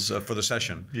roles for the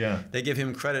session, they give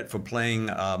him credit for playing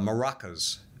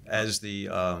maracas as the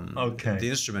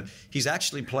instrument. He's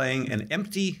actually playing an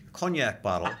empty cognac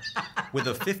bottle with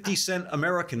a 50-cent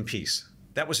American piece.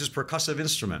 That was his percussive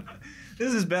instrument.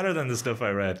 This is better than the stuff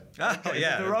I read. Oh,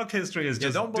 yeah. The rock history is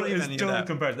just don't believe any of that.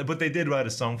 compared. But they did write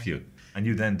a song for you, and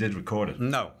you then did record it.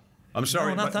 No. I'm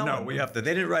sorry, not but that one. we have to.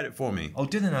 They didn't write it for me. Oh,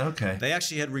 did they not? Okay. They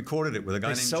actually had recorded it with a guy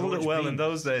named George sold it well Bean. in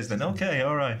those days then. Okay,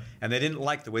 all right. And they didn't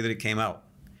like the way that it came out.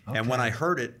 Okay. And when I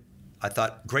heard it, I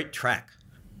thought, great track.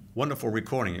 Wonderful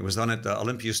recording. It was done at the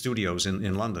Olympia Studios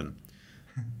in London.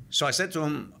 So I said to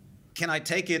him, can I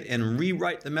take it and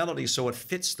rewrite the melody so it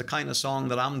fits the kind of song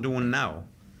that I'm doing now?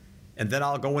 And then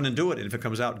I'll go in and do it. And if it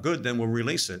comes out good, then we'll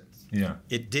release it. Yeah.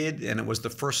 It did, and it was the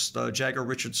first Jagger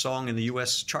Richards song in the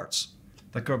U.S. charts.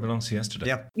 That Girl Belongs to Yesterday.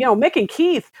 Yeah. You know, Mick and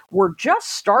Keith were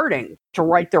just starting to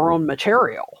write their own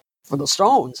material for the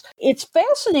Stones. It's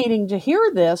fascinating to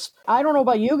hear this. I don't know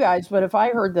about you guys, but if I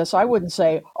heard this, I wouldn't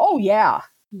say, oh, yeah,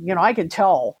 you know, I can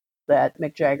tell that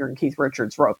Mick Jagger and Keith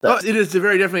Richards wrote this. It is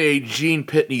very definitely a Gene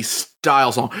Pitney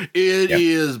style song. It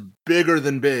is bigger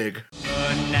than big.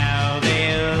 But now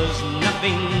there's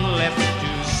nothing left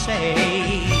to say.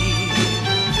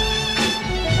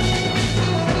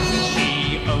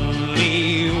 She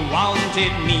only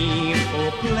wanted me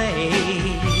for play.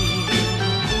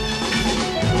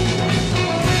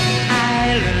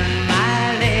 I learned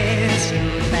my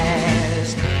lesson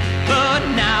fast, but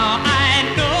now I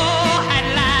know at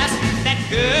last that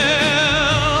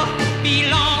girl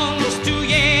belongs to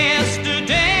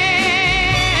yesterday.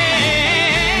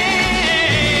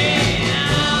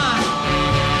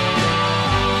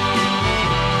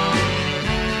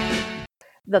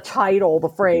 The title, the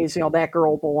phrase, you know, that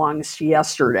girl belongs to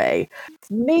yesterday.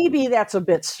 Maybe that's a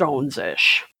bit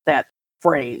Stones-ish, that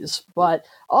phrase. But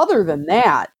other than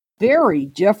that, very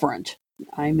different.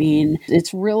 I mean,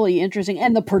 it's really interesting.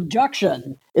 And the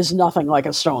production is nothing like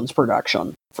a Stones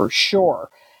production, for sure.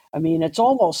 I mean, it's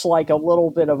almost like a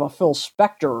little bit of a Phil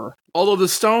Spector. Although the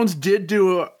Stones did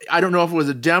do, I don't know if it was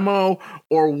a demo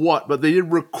or what, but they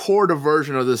did record a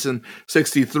version of this in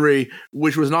 63,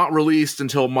 which was not released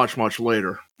until much, much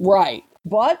later. Right.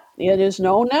 But it is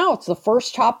known now. It's the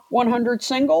first top 100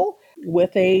 single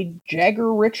with a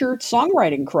Jagger Richards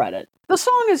songwriting credit. The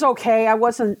song is okay. I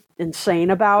wasn't insane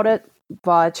about it,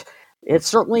 but it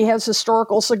certainly has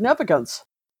historical significance.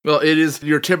 Well, it is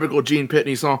your typical Gene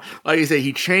Pitney song. Like I say,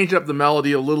 he changed up the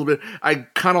melody a little bit. I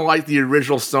kind of like the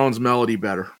original Stones melody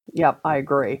better. Yep, I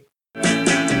agree. But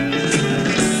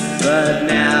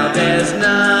now there's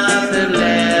nothing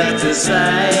left to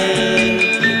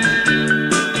say.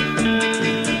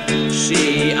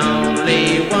 She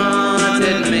only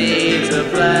wanted me to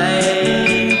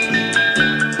play.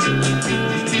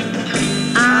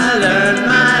 I learned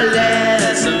my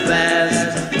lesson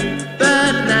fast,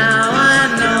 but now I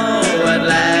know at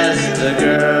last the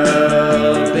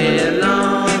girl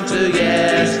belonged to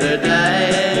yesterday.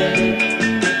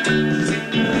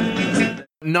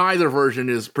 Neither version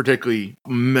is particularly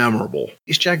memorable.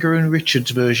 It's Jagger and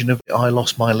Richards' version of I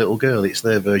Lost My Little Girl. It's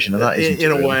their version of that, isn't it?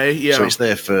 In a way, yeah. So it's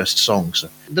their first song. So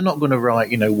they're not going to write,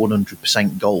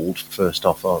 100% gold first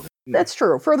off, are they? That's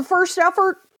true. For the first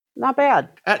effort, not bad.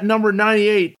 At number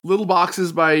 98, Little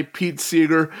Boxes by Pete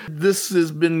Seeger. This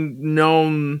has been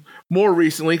known more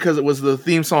recently because it was the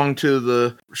theme song to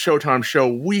the Showtime show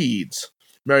Weeds,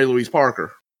 Mary Louise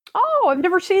Parker. Oh, I've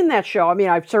never seen that show. I mean,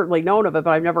 I've certainly known of it,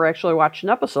 but I've never actually watched an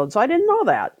episode, so I didn't know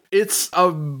that. It's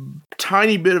a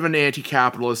tiny bit of an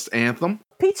anti-capitalist anthem.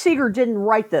 Pete Seeger didn't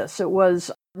write this. It was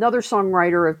another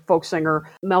songwriter and folk singer,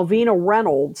 Malvina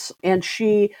Reynolds, and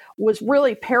she was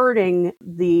really parroting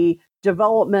the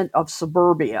development of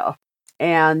suburbia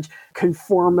and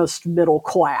conformist middle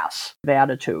class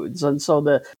attitudes. And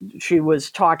so she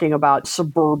was talking about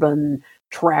suburban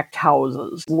tract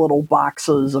houses, little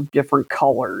boxes of different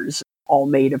colors, all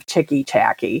made of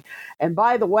ticky-tacky. And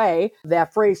by the way,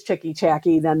 that phrase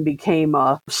ticky-tacky then became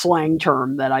a slang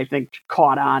term that I think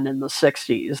caught on in the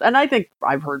 60s. And I think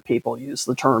I've heard people use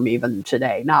the term even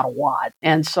today, not a lot.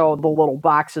 And so the little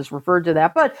boxes referred to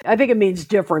that, but I think it means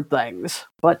different things.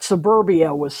 But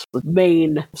suburbia was the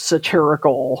main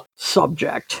satirical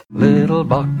subject. Little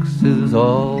boxes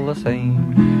all the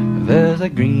same, There's a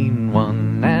green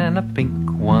one and a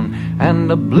pink one and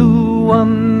a blue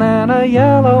one and a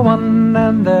yellow one,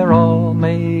 and they're all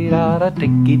made out of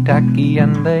ticky-tacky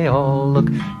and they all look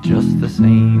just the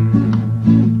same.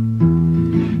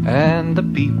 And the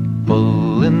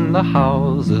people in the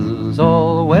houses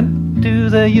all went to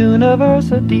the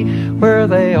university, where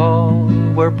they all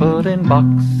were put in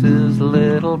boxes,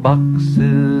 little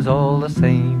boxes all the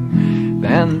same.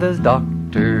 Then there's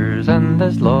doctors and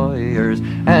there's lawyers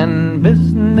and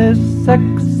business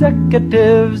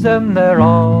executives, and they're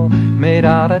all made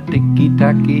out of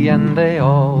ticky-tacky and they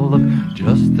all look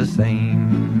just the same.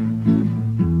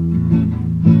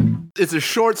 It's a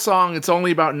short song. It's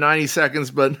only about 90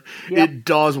 seconds, but it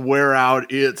does wear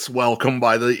out its welcome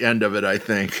by the end of it, I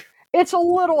think. It's a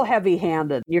little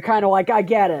heavy-handed. You're kind of like, I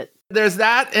get it. There's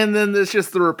that, and then there's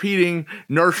just the repeating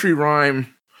nursery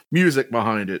rhyme music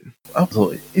behind it. I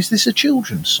thought, is this a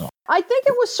children's song? I think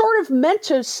it was sort of meant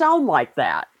to sound like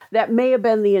that. That may have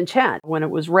been the intent when it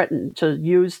was written, to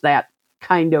use that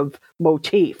kind of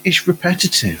motif. It's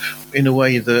repetitive in a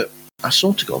way that I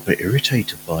sort of got a bit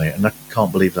irritated by it, and I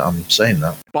can't believe that I'm saying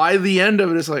that. By the end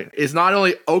of it, it's like, it's not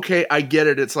only, okay, I get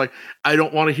it, it's like, I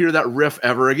don't want to hear that riff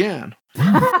ever again.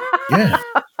 Yeah.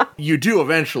 You do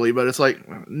eventually, but it's like,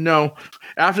 no,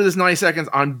 after this 90 seconds,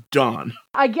 I'm done.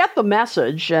 I get the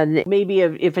message, and maybe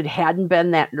if it hadn't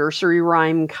been that nursery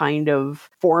rhyme kind of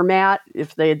format,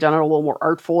 if they had done it a little more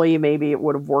artfully, maybe it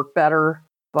would have worked better.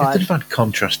 But they'd have had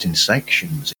contrasting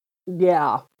sections.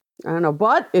 Yeah. I don't know,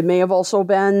 but it may have also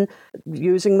been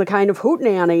using the kind of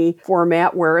hootenanny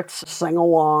format where it's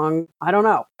sing-along. I don't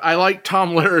know. I like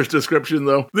Tom Lehrer's description,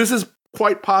 though. This is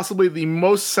quite possibly the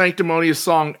most sanctimonious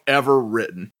song ever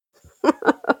written.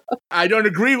 I don't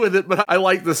agree with it, but I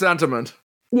like the sentiment.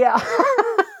 Yeah,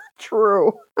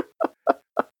 true.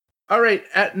 All right,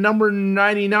 at number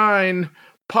 99,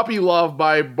 Puppy Love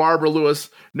by Barbara Lewis.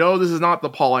 No, this is not the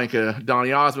Paul Anka,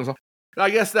 Donny Osmond song. I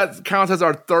guess that counts as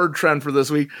our third trend for this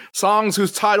week. Songs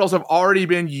whose titles have already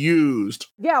been used.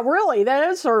 Yeah, really, that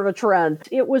is sort of a trend.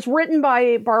 It was written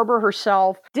by Barbara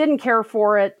herself. Didn't care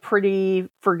for it. Pretty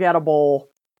forgettable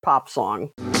pop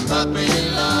song.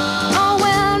 Oh,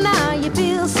 well, now you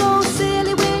feel so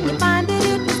silly when you find that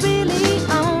it was really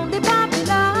only puppy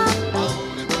love.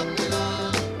 Only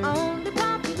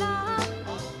puppy love.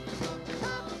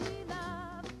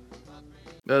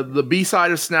 The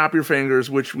B-side of Snap Your Fingers,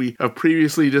 which we have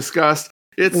previously discussed,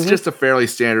 it's just a fairly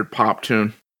standard pop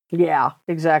tune. Yeah,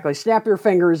 exactly. Snap Your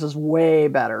Fingers is way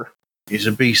better. It's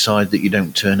a B-side that you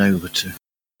don't turn over to.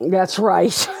 That's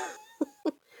right.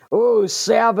 Oh,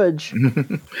 savage.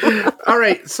 All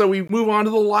right, so we move on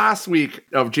to the last week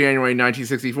of January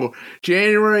 1964,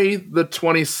 January the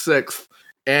 26th.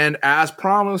 And as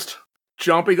promised,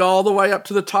 jumping all the way up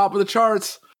to the top of the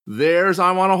charts, there's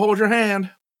I Want to Hold Your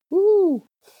Hand. Woo.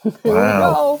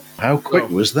 Wow. How quick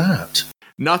was that?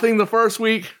 Nothing the first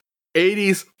week,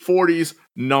 80s, 40s,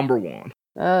 number one.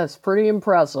 That's pretty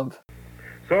impressive.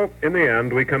 So, in the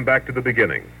end, we come back to the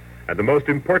beginning, and the most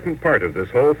important part of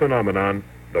this whole phenomenon,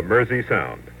 the Mersey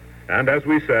sound. And as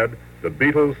we said, the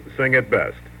Beatles sing it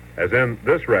best, as in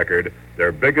this record,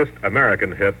 their biggest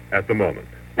American hit at the moment.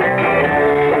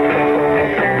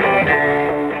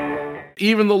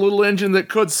 Even the little engine that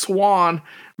could swan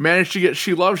managed to get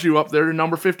She Loves You up there to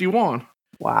number 51.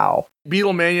 Wow.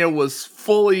 Beatlemania was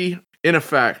fully in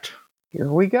effect.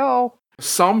 Here we go.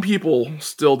 Some people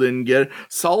still didn't get it.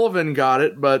 Sullivan got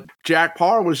it, but Jack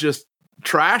Parr was just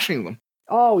trashing them.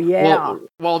 Oh, yeah.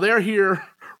 While they're here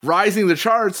rising the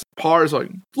charts, Parr's like,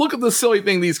 look at the silly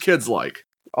thing these kids like.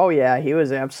 Oh, yeah, he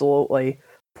was absolutely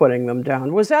putting them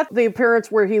down. Was that the appearance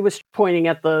where he was pointing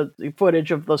at the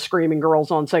footage of the screaming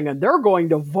girls on singing, they're going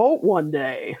to vote one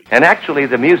day? And actually,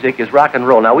 the music is rock and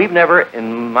roll. Now, we've never,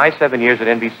 in my 7 years at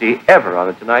NBC, ever on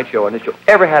The Tonight Show, on this show,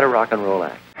 ever had a rock and roll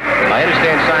act. I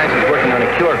understand science is working on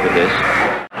a cure for this.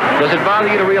 Does it bother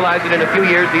you to realize that in a few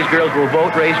years, these girls will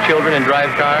vote, raise children, and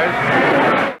drive cars?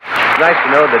 It's nice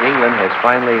to know that England has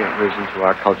finally risen to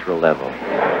our cultural level.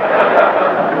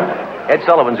 Ed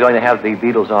Sullivan's going to have the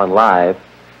Beatles on live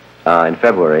in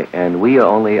February, and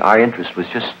our interest was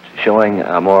just showing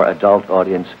a more adult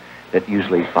audience that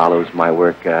usually follows my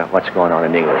work, what's going on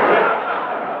in England.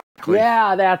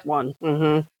 Yeah, that one.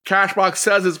 Mm-hmm. Cashbox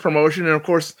says it's promotion, and of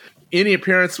course, any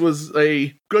appearance was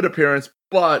a good appearance,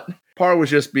 but Parr was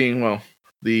just being, well,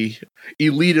 the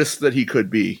elitist that he could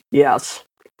be. Yes,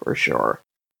 for sure.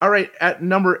 All right, at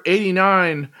number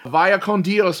 89, Vaya con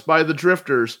Dios by the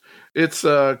Drifters. It's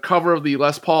a cover of the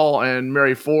Les Paul and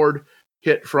Mary Ford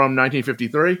hit from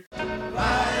 1953.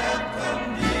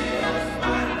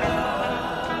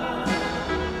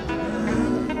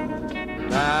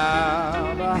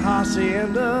 Now the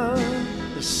hacienda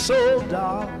is so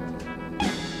dark,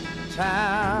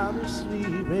 time is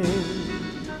sleeping.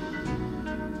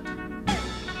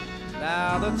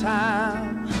 Now the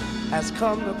time has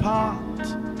come to part,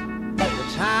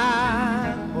 the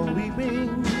time for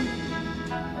weeping.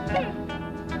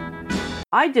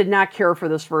 I did not care for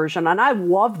this version, and I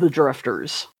love the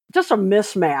Drifters. Just a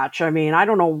mismatch. I mean, I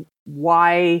don't know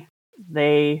why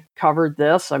they covered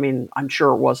this. I mean, I'm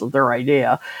sure it wasn't their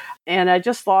idea. And I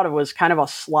just thought it was kind of a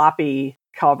sloppy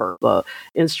cover. The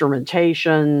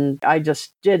instrumentation, I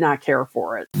just did not care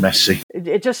for it. Messy.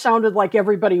 It just sounded like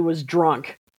everybody was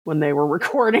drunk when they were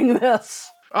recording this.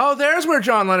 Oh, there's where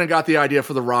John Lennon got the idea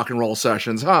for the rock and roll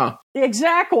sessions, huh?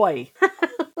 Exactly.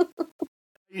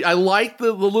 I like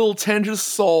the little tinge of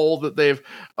soul that they've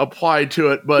applied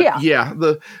to it, but yeah,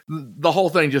 the whole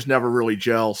thing just never really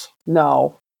gels.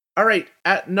 No. All right,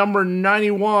 at number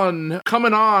 91,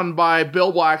 Coming On by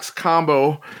Bill Black's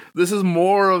Combo. This is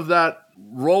more of that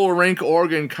roller rink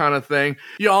organ kind of thing.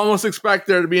 You almost expect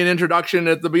there to be an introduction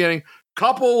at the beginning.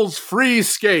 Couples free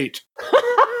skate.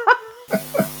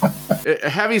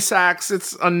 Heavy sax.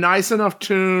 It's a nice enough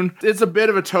tune. It's a bit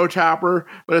of a toe tapper,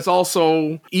 but it's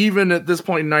also, even at this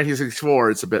point in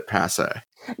 1964, it's a bit passe.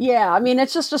 Yeah, I mean,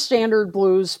 it's just a standard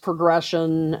blues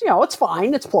progression. You know, it's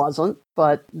fine. It's pleasant,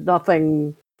 but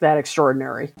nothing that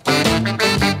extraordinary.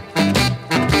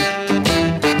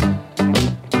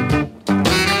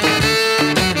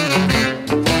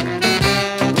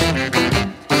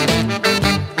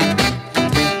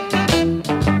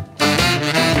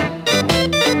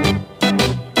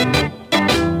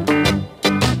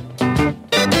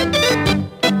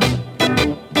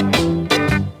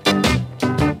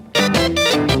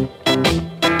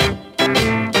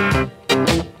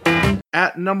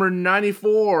 At number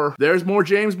 94, there's more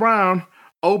James Brown.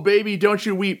 Oh Baby, Don't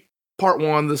You Weep, Part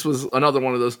 1. This was another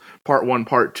one of those Part 1,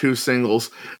 Part 2 singles.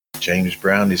 James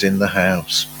Brown is in the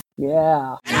house.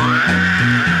 Yeah.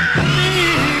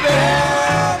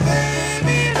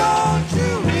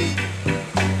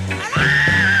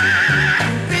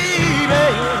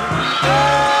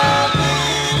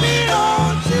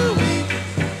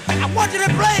 I want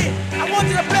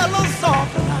you to play a little song.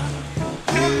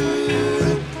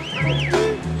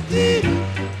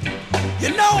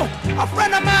 You know, a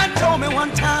friend of mine told me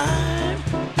one time,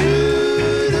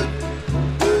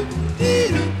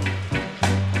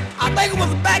 I think it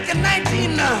was back in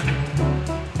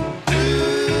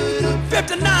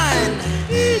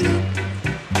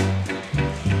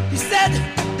 1959. He said,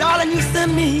 darling, you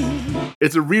send me.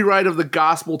 It's a rewrite of the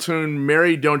gospel tune,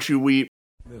 Mary, Don't You Weep.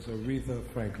 There's Aretha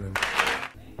Franklin.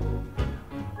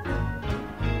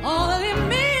 All of them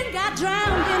men got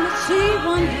drowned in the sea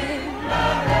one day.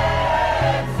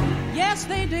 Yes,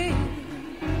 they did.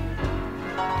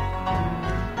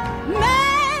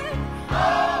 Mary,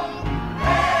 oh,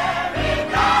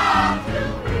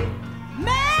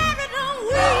 Mary,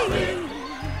 don't weep.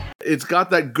 It's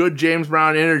got that good James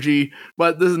Brown energy,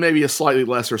 but this is maybe a slightly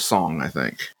lesser song, I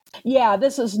think. Yeah,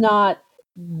 this is not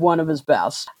one of his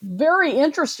best. Very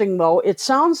interesting, though. It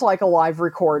sounds like a live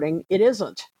recording. It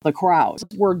isn't. The crowds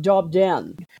were dubbed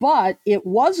in. But it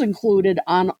was included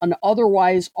on an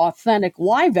otherwise authentic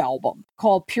live album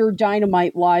called Pure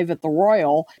Dynamite Live at the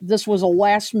Royal. This was a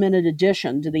last-minute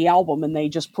addition to the album, and they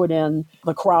just put in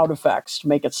the crowd effects to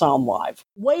make it sound live.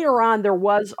 Later on, there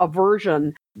was a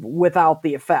version without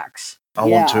the effects. I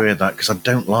want to hear that because I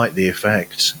don't like the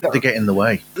effects. They get in the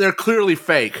way. They're clearly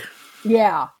fake.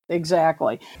 Yeah,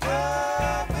 exactly.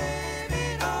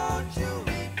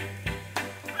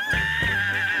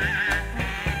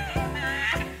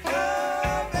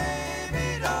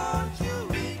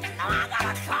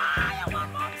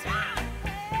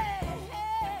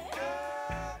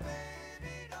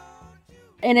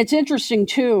 And it's interesting,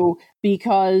 too,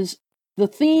 because the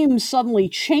theme suddenly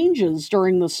changes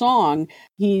during the song.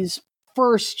 He's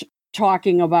first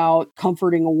talking about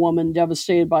comforting a woman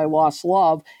devastated by lost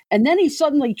love, and then he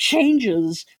suddenly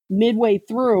changes midway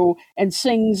through and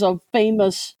sings of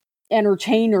famous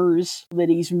entertainers that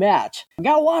he's met. I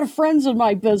got a lot of friends in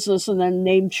my business, and then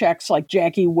name checks like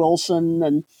Jackie Wilson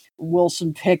and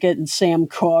Wilson Pickett and Sam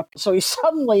Cooke. So he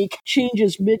suddenly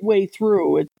changes midway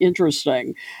through. It's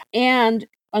interesting. And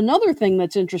another thing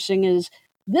that's interesting is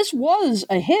this was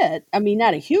a hit. I mean,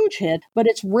 not a huge hit, but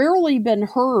it's rarely been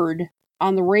heard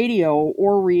on the radio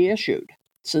or reissued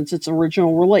since its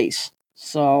original release.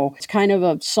 So it's kind of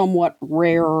a somewhat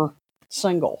rare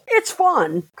single. It's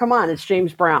fun. Come on, it's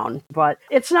James Brown, but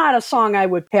it's not a song I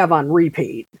would have on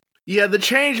repeat. Yeah, the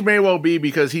change may well be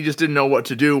because he just didn't know what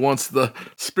to do once the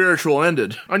spiritual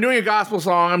ended. I'm doing a gospel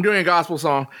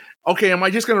song, okay, am I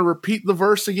just going to repeat the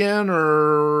verse again,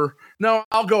 or no,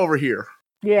 I'll go over here.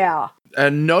 Yeah.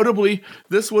 And notably,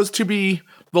 this was to be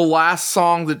the last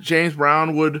song that James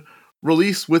Brown would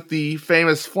release with the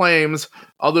famous Flames,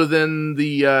 other than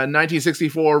the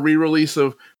 1964 re-release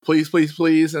of Please, Please,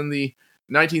 Please, and the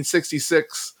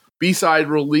 1966 B-side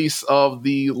release of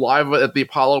the Live at the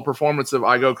Apollo performance of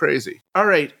I Go Crazy. All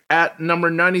right, at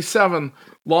number 97,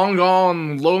 Long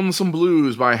Gone Lonesome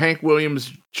Blues by Hank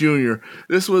Williams Jr.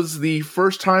 This was the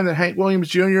first time that Hank Williams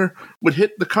Jr. would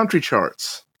hit the country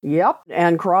charts. Yep,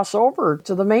 and cross over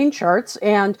to the main charts,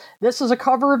 and this is a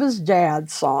cover of his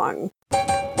dad's song.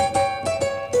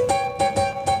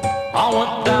 I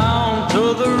went down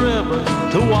to the river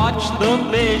to watch the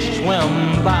fish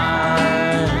swim by.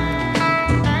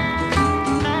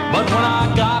 But when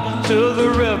I got to the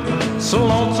river, so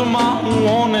lonesome I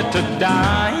wanted to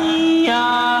die.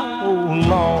 Oh,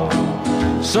 Lord.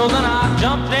 So then I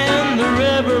jumped in the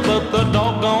river, but the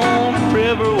doggone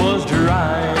river was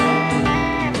dry.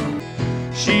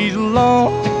 She's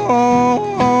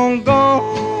long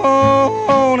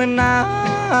gone, and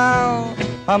now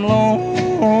I'm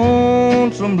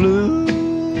lonesome blue.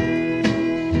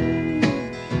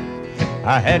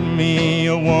 I had me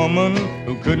a woman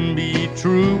who couldn't be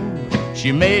true.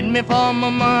 She made me for my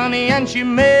money and she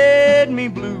made me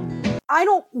blue. I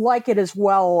don't like it as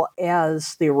well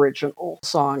as the original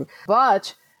song,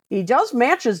 but he does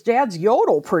match his dad's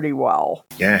yodel pretty well.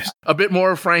 Yes. A bit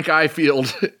more Frank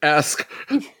Ifield-esque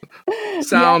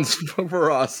sounds for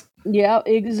us. Yeah,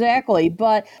 exactly.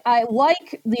 But I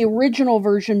like the original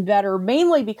version better,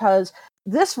 mainly because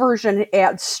this version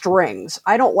adds strings.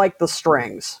 I don't like the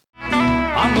strings.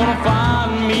 I'm gonna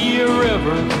find me a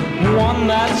river, one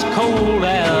that's cold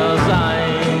as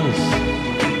ice.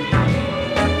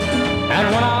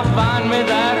 And when I find me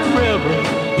that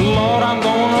river, Lord, I'm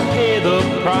gonna pay the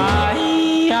price.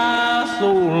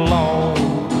 So long,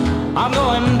 I'm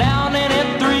going down in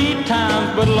it 3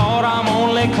 times, but Lord, I'm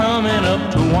only coming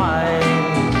up twice.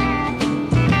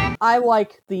 I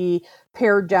like the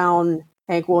pared down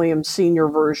Hank Williams Sr.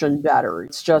 version better.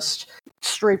 It's just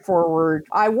straightforward.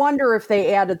 I wonder if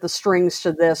they added the strings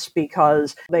to this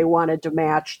because they wanted to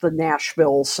match the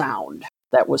Nashville sound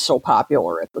that was so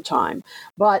popular at the time.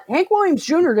 But Hank Williams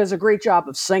Jr. does a great job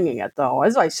of singing it, though.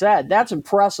 As I said, that's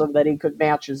impressive that he could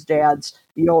match his dad's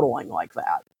yodeling like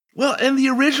that. Well, and the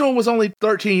original was only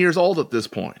 13 years old at this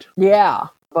point. Yeah,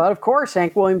 but of course,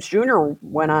 Hank Williams Jr.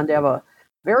 went on to have a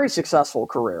very successful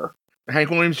career. Hank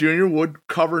Williams Jr. would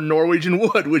cover Norwegian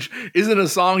Wood, which isn't a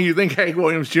song you think Hank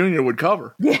Williams Jr. would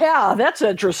cover. Yeah, that's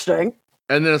interesting.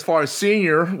 And then as far as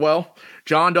senior, well,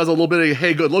 John does a little bit of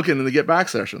Hey Good Looking in the Get Back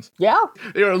sessions. Yeah.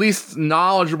 They were at least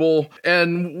knowledgeable,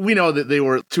 and we know that they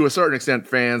were, to a certain extent,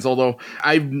 fans, although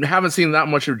I haven't seen that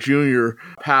much of Junior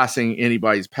passing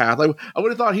anybody's path. I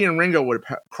would have thought he and Ringo would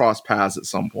have crossed paths at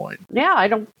some point. Yeah, I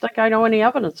don't think I know any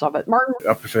evidence of it. Martin?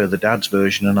 I prefer the dad's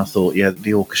version, and I thought,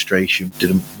 the orchestration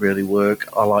didn't really work.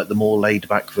 I like the more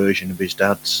laid-back version of his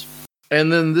dad's.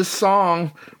 And then this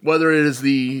song, whether it is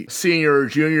the senior or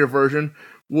junior version,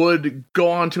 would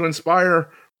go on to inspire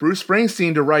Bruce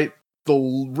Springsteen to write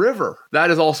The River.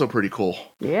 That is also pretty cool.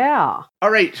 Yeah.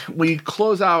 All right, we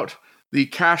close out the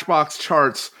Cashbox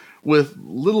charts with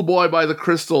Little Boy by the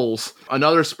Crystals,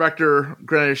 another Spector,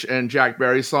 Greenwich, and Jack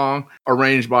Berry song,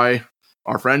 arranged by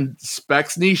our friend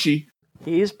Specs Nishi.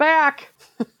 He's back.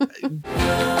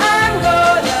 I'm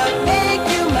gonna make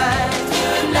you mine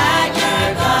tonight.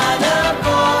 You're gonna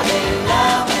fall in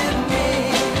love with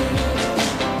me.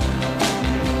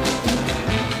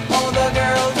 All the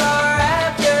girls are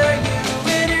after you,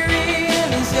 it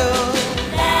really shows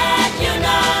that you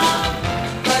know.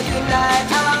 But tonight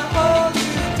I'll hold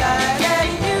you tight and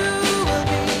you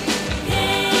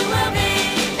will be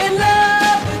in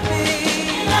love with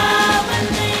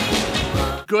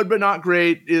me. Good but not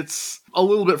great. It's a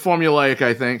little bit formulaic,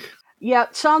 I think. Yeah,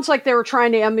 it sounds like they were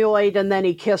trying to emulate And Then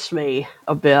He Kissed Me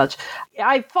a bit.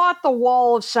 I thought the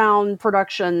wall of sound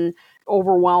production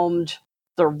overwhelmed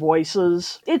their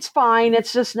voices. It's fine.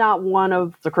 It's just not one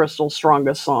of the Crystals'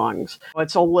 strongest songs.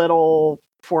 It's a little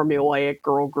formulaic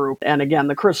girl group. And again,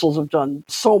 the Crystals have done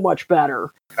so much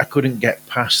better. I couldn't get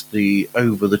past the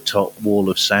over-the-top wall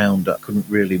of sound. I couldn't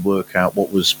really work out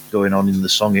what was going on in the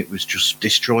song. It was just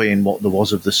destroying what there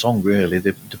was of the song, really.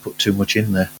 They put too much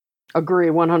in there. Agree,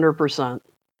 100%.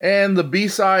 And the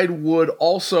B-side would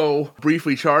also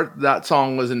briefly chart. That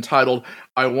song was entitled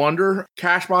I Wonder.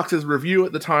 Cashbox's review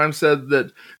at the time said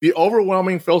that the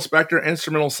overwhelming Phil Spector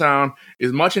instrumental sound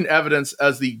is much in evidence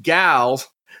as the gals,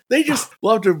 they just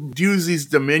love to use these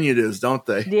diminutives, don't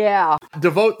they? Yeah.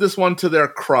 Devote this one to their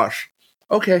crush.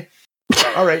 Okay.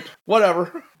 All right.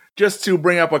 Whatever. just to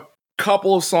bring up a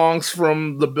couple of songs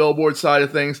from the Billboard side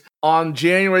of things. On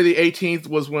January the 18th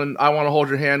was when I Want to Hold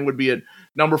Your Hand would be at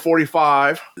number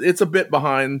 45. It's a bit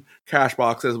behind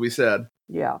Cashbox, as we said.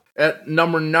 Yeah. At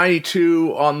number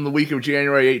 92 on the week of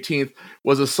January 18th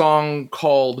was a song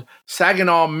called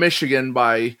Saginaw, Michigan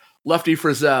by Lefty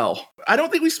Frizzell. I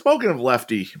don't think we've spoken of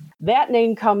Lefty. That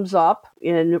name comes up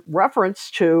in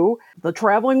reference to the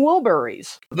Traveling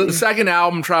Wilburys. The second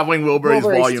album, Traveling Wilburys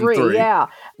Volume 3. Yeah.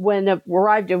 When it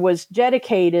arrived, it was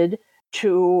dedicated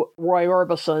to Roy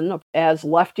Orbison as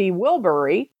Lefty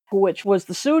Wilbury, which was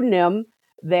the pseudonym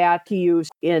that he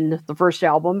used in the first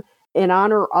album in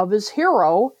honor of his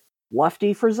hero,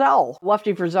 Lefty Frizzell.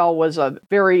 Lefty Frizzell was a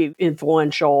very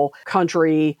influential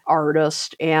country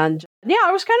artist, and yeah,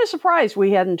 I was kind of surprised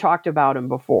we hadn't talked about him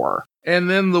before. And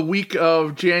then the week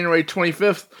of January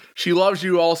 25th, She Loves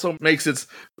You also makes its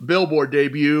Billboard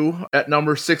debut at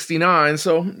number 69.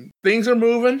 So things are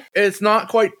moving. It's not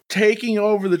quite taking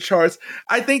over the charts.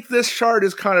 I think this chart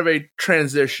is kind of a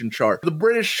transition chart. The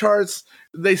British charts,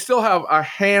 they still have a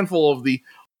handful of the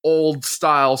old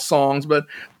style songs, but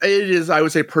it is, I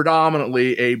would say,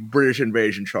 predominantly a British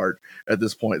invasion chart at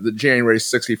this point, the January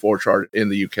 64 chart in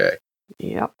the UK.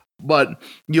 Yep. But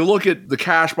you look at the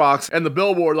Cashbox, and the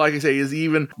Billboard, like I say, is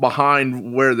even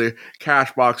behind where the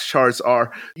Cashbox charts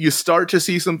are. You start to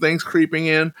see some things creeping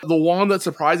in. The one that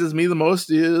surprises me the most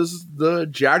is the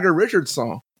Jagger Richards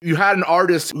song. You had an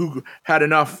artist who had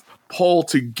enough pull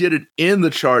to get it in the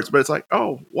charts, but it's like,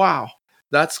 oh, wow.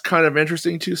 That's kind of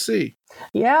interesting to see.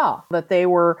 Yeah, that they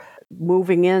were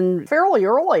moving in fairly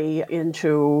early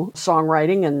into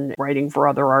songwriting and writing for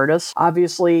other artists.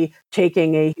 Obviously,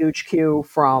 taking a huge cue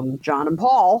from John and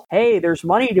Paul. Hey, there's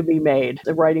money to be made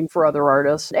writing for other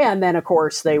artists. And then, of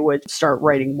course, they would start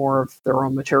writing more of their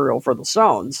own material for the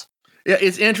Stones. Yeah,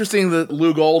 it's interesting that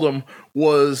Lou Goldham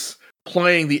was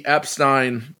playing the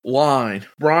Epstein line.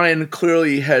 Brian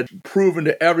clearly had proven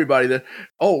to everybody that,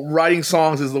 writing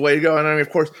songs is the way to go. And I mean, of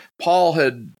course, Paul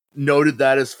had noted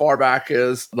that as far back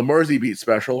as the Mersey Beat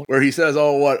special, where he says,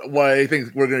 what I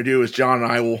think we're going to do is John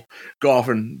and I will go off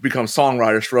and become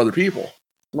songwriters for other people.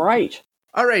 Right.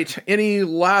 All right. Any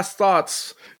last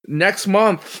thoughts? Next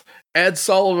month, Ed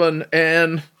Sullivan,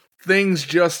 and things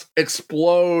just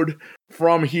explode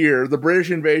from here. The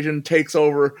British invasion takes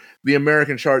over the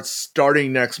American charts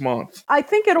starting next month. I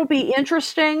think it'll be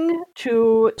interesting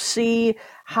to see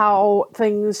how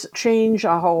things change,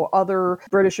 how other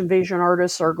British invasion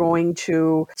artists are going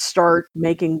to start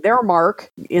making their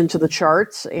mark into the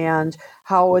charts, and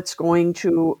how it's going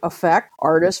to affect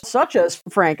artists such as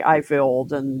Frank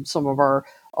Ifield and some of our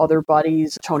other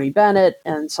buddies, Tony Bennett,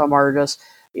 and some artists,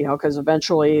 because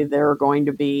eventually they're going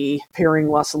to be appearing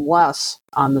less and less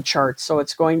on the charts. So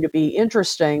it's going to be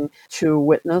interesting to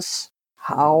witness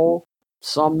how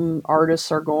some artists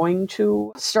are going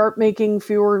to start making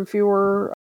fewer and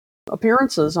fewer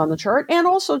appearances on the chart, and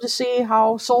also to see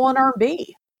how soul and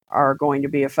R&B are going to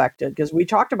be affected, because we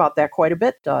talked about that quite a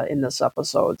bit in this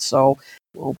episode. So,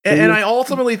 and I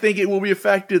ultimately think it will be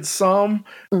affected some,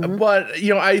 but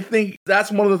I think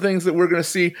that's one of the things that we're going to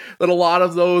see, that a lot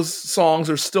of those songs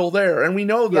are still there, and we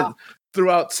know that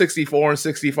throughout 64 and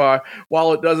 65,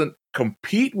 while it doesn't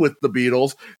compete with the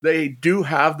Beatles, they do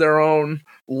have their own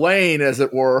lane, as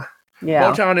it were.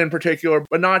 Yeah. Motown in particular,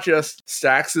 but not just.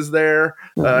 Stax is there,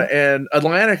 and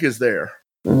Atlantic is there.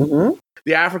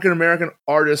 The African-American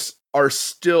artists are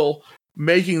still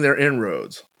making their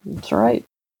inroads. That's right.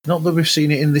 Not that we've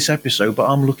seen it in this episode, but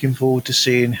I'm looking forward to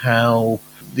seeing how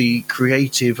the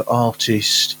creative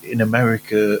artists in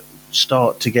America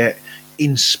start to get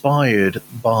inspired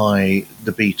by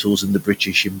the Beatles and the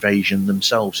British invasion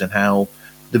themselves, and how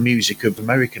the music of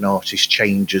American artists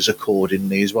changes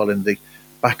accordingly as well, in the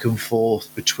back and forth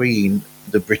between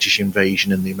the British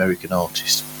invasion and the American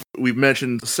artist. We've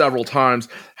mentioned several times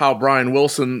how Brian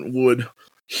Wilson would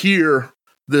hear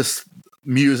this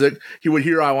music. He would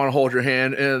hear I Want to Hold Your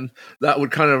Hand, and that would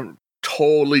kind of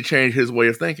totally change his way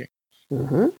of thinking.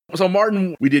 So,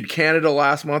 Martin, we did Canada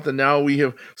last month, and now we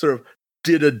have sort of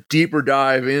did a deeper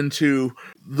dive into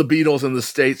the Beatles in the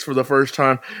States for the first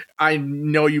time. I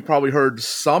know you probably heard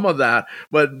some of that,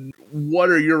 but what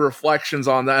are your reflections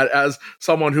on that as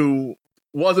someone who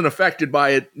wasn't affected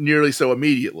by it nearly so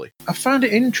immediately? I found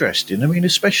it interesting. I mean,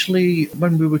 especially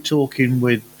when we were talking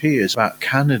with Piers about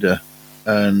Canada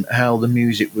and how the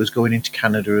music was going into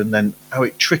Canada and then how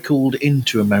it trickled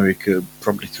into America,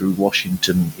 probably through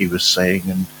Washington, he was saying,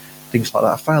 and things like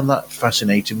that. I found that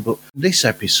fascinating. But this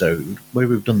episode, where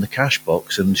we've done the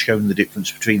Cashbox and shown the difference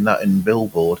between that and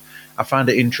Billboard, I found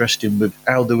it interesting with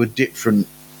how they were different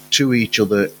to each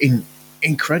other in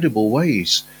incredible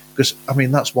ways. Because, I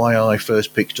mean, that's why I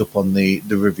first picked up on the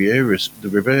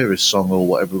Rivera's song or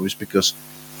whatever, was because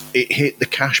it hit the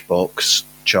Cashbox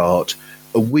chart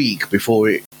a week before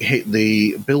it hit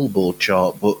the Billboard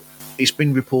chart, but it's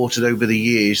been reported over the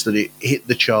years that it hit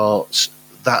the charts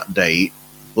that date,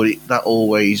 but that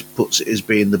always puts it as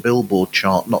being the Billboard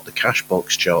chart, not the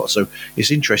Cashbox chart. So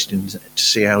it's interesting to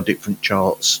see how different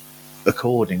charts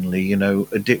accordingly, are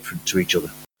different to each other.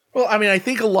 Well, I mean, I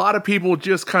think a lot of people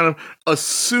just kind of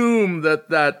assume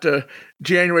that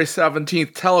January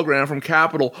 17th telegram from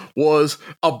Capitol was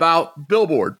about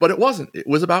Billboard, but it wasn't. It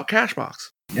was about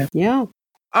Cashbox. Yeah.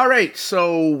 All right,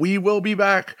 so we will be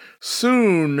back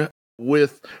soon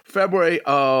with February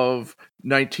of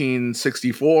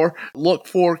 1964. Look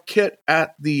for Kit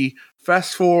at the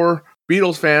Fest for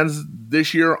Beatles fans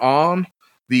this year on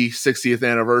the 60th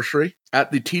anniversary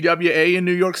at the TWA in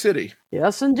New York City.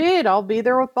 Yes, indeed. I'll be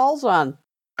there with balls on.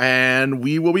 And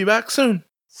we will be back soon.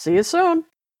 See you soon.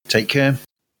 Take care.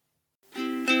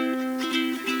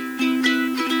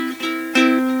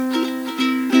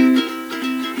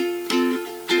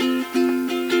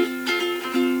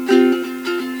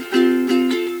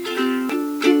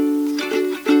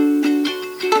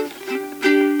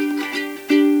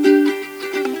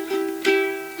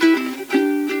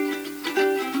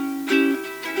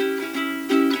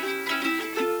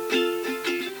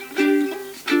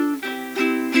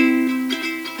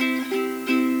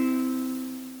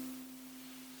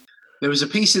 There was a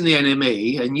piece in the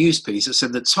NME, a news piece, that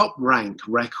said the Top Rank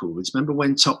Records. Remember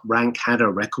when Top Rank had a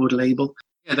record label?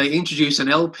 Yeah, they introduced an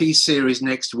LP series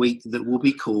next week that will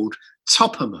be called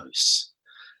Toppermost.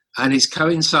 And it's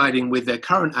coinciding with their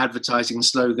current advertising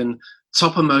slogan,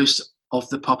 Toppermost of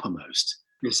the Poppermost.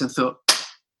 Yes, I thought,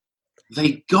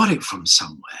 they got it from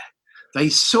somewhere. They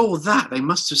saw that. They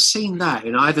must have seen that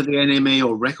in either the NME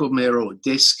or Record Mirror or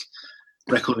Disc,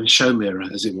 Record and Show Mirror,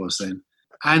 as it was then.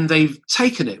 And they've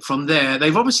taken it from there.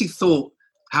 They've obviously thought,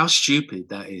 how stupid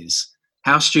that is.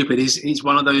 How stupid is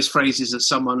one of those phrases that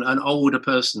someone, an older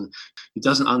person who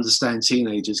doesn't understand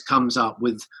teenagers, comes up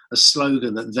with a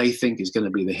slogan that they think is going to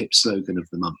be the hip slogan of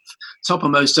the month.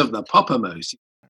 Toppermost of the Poppermost.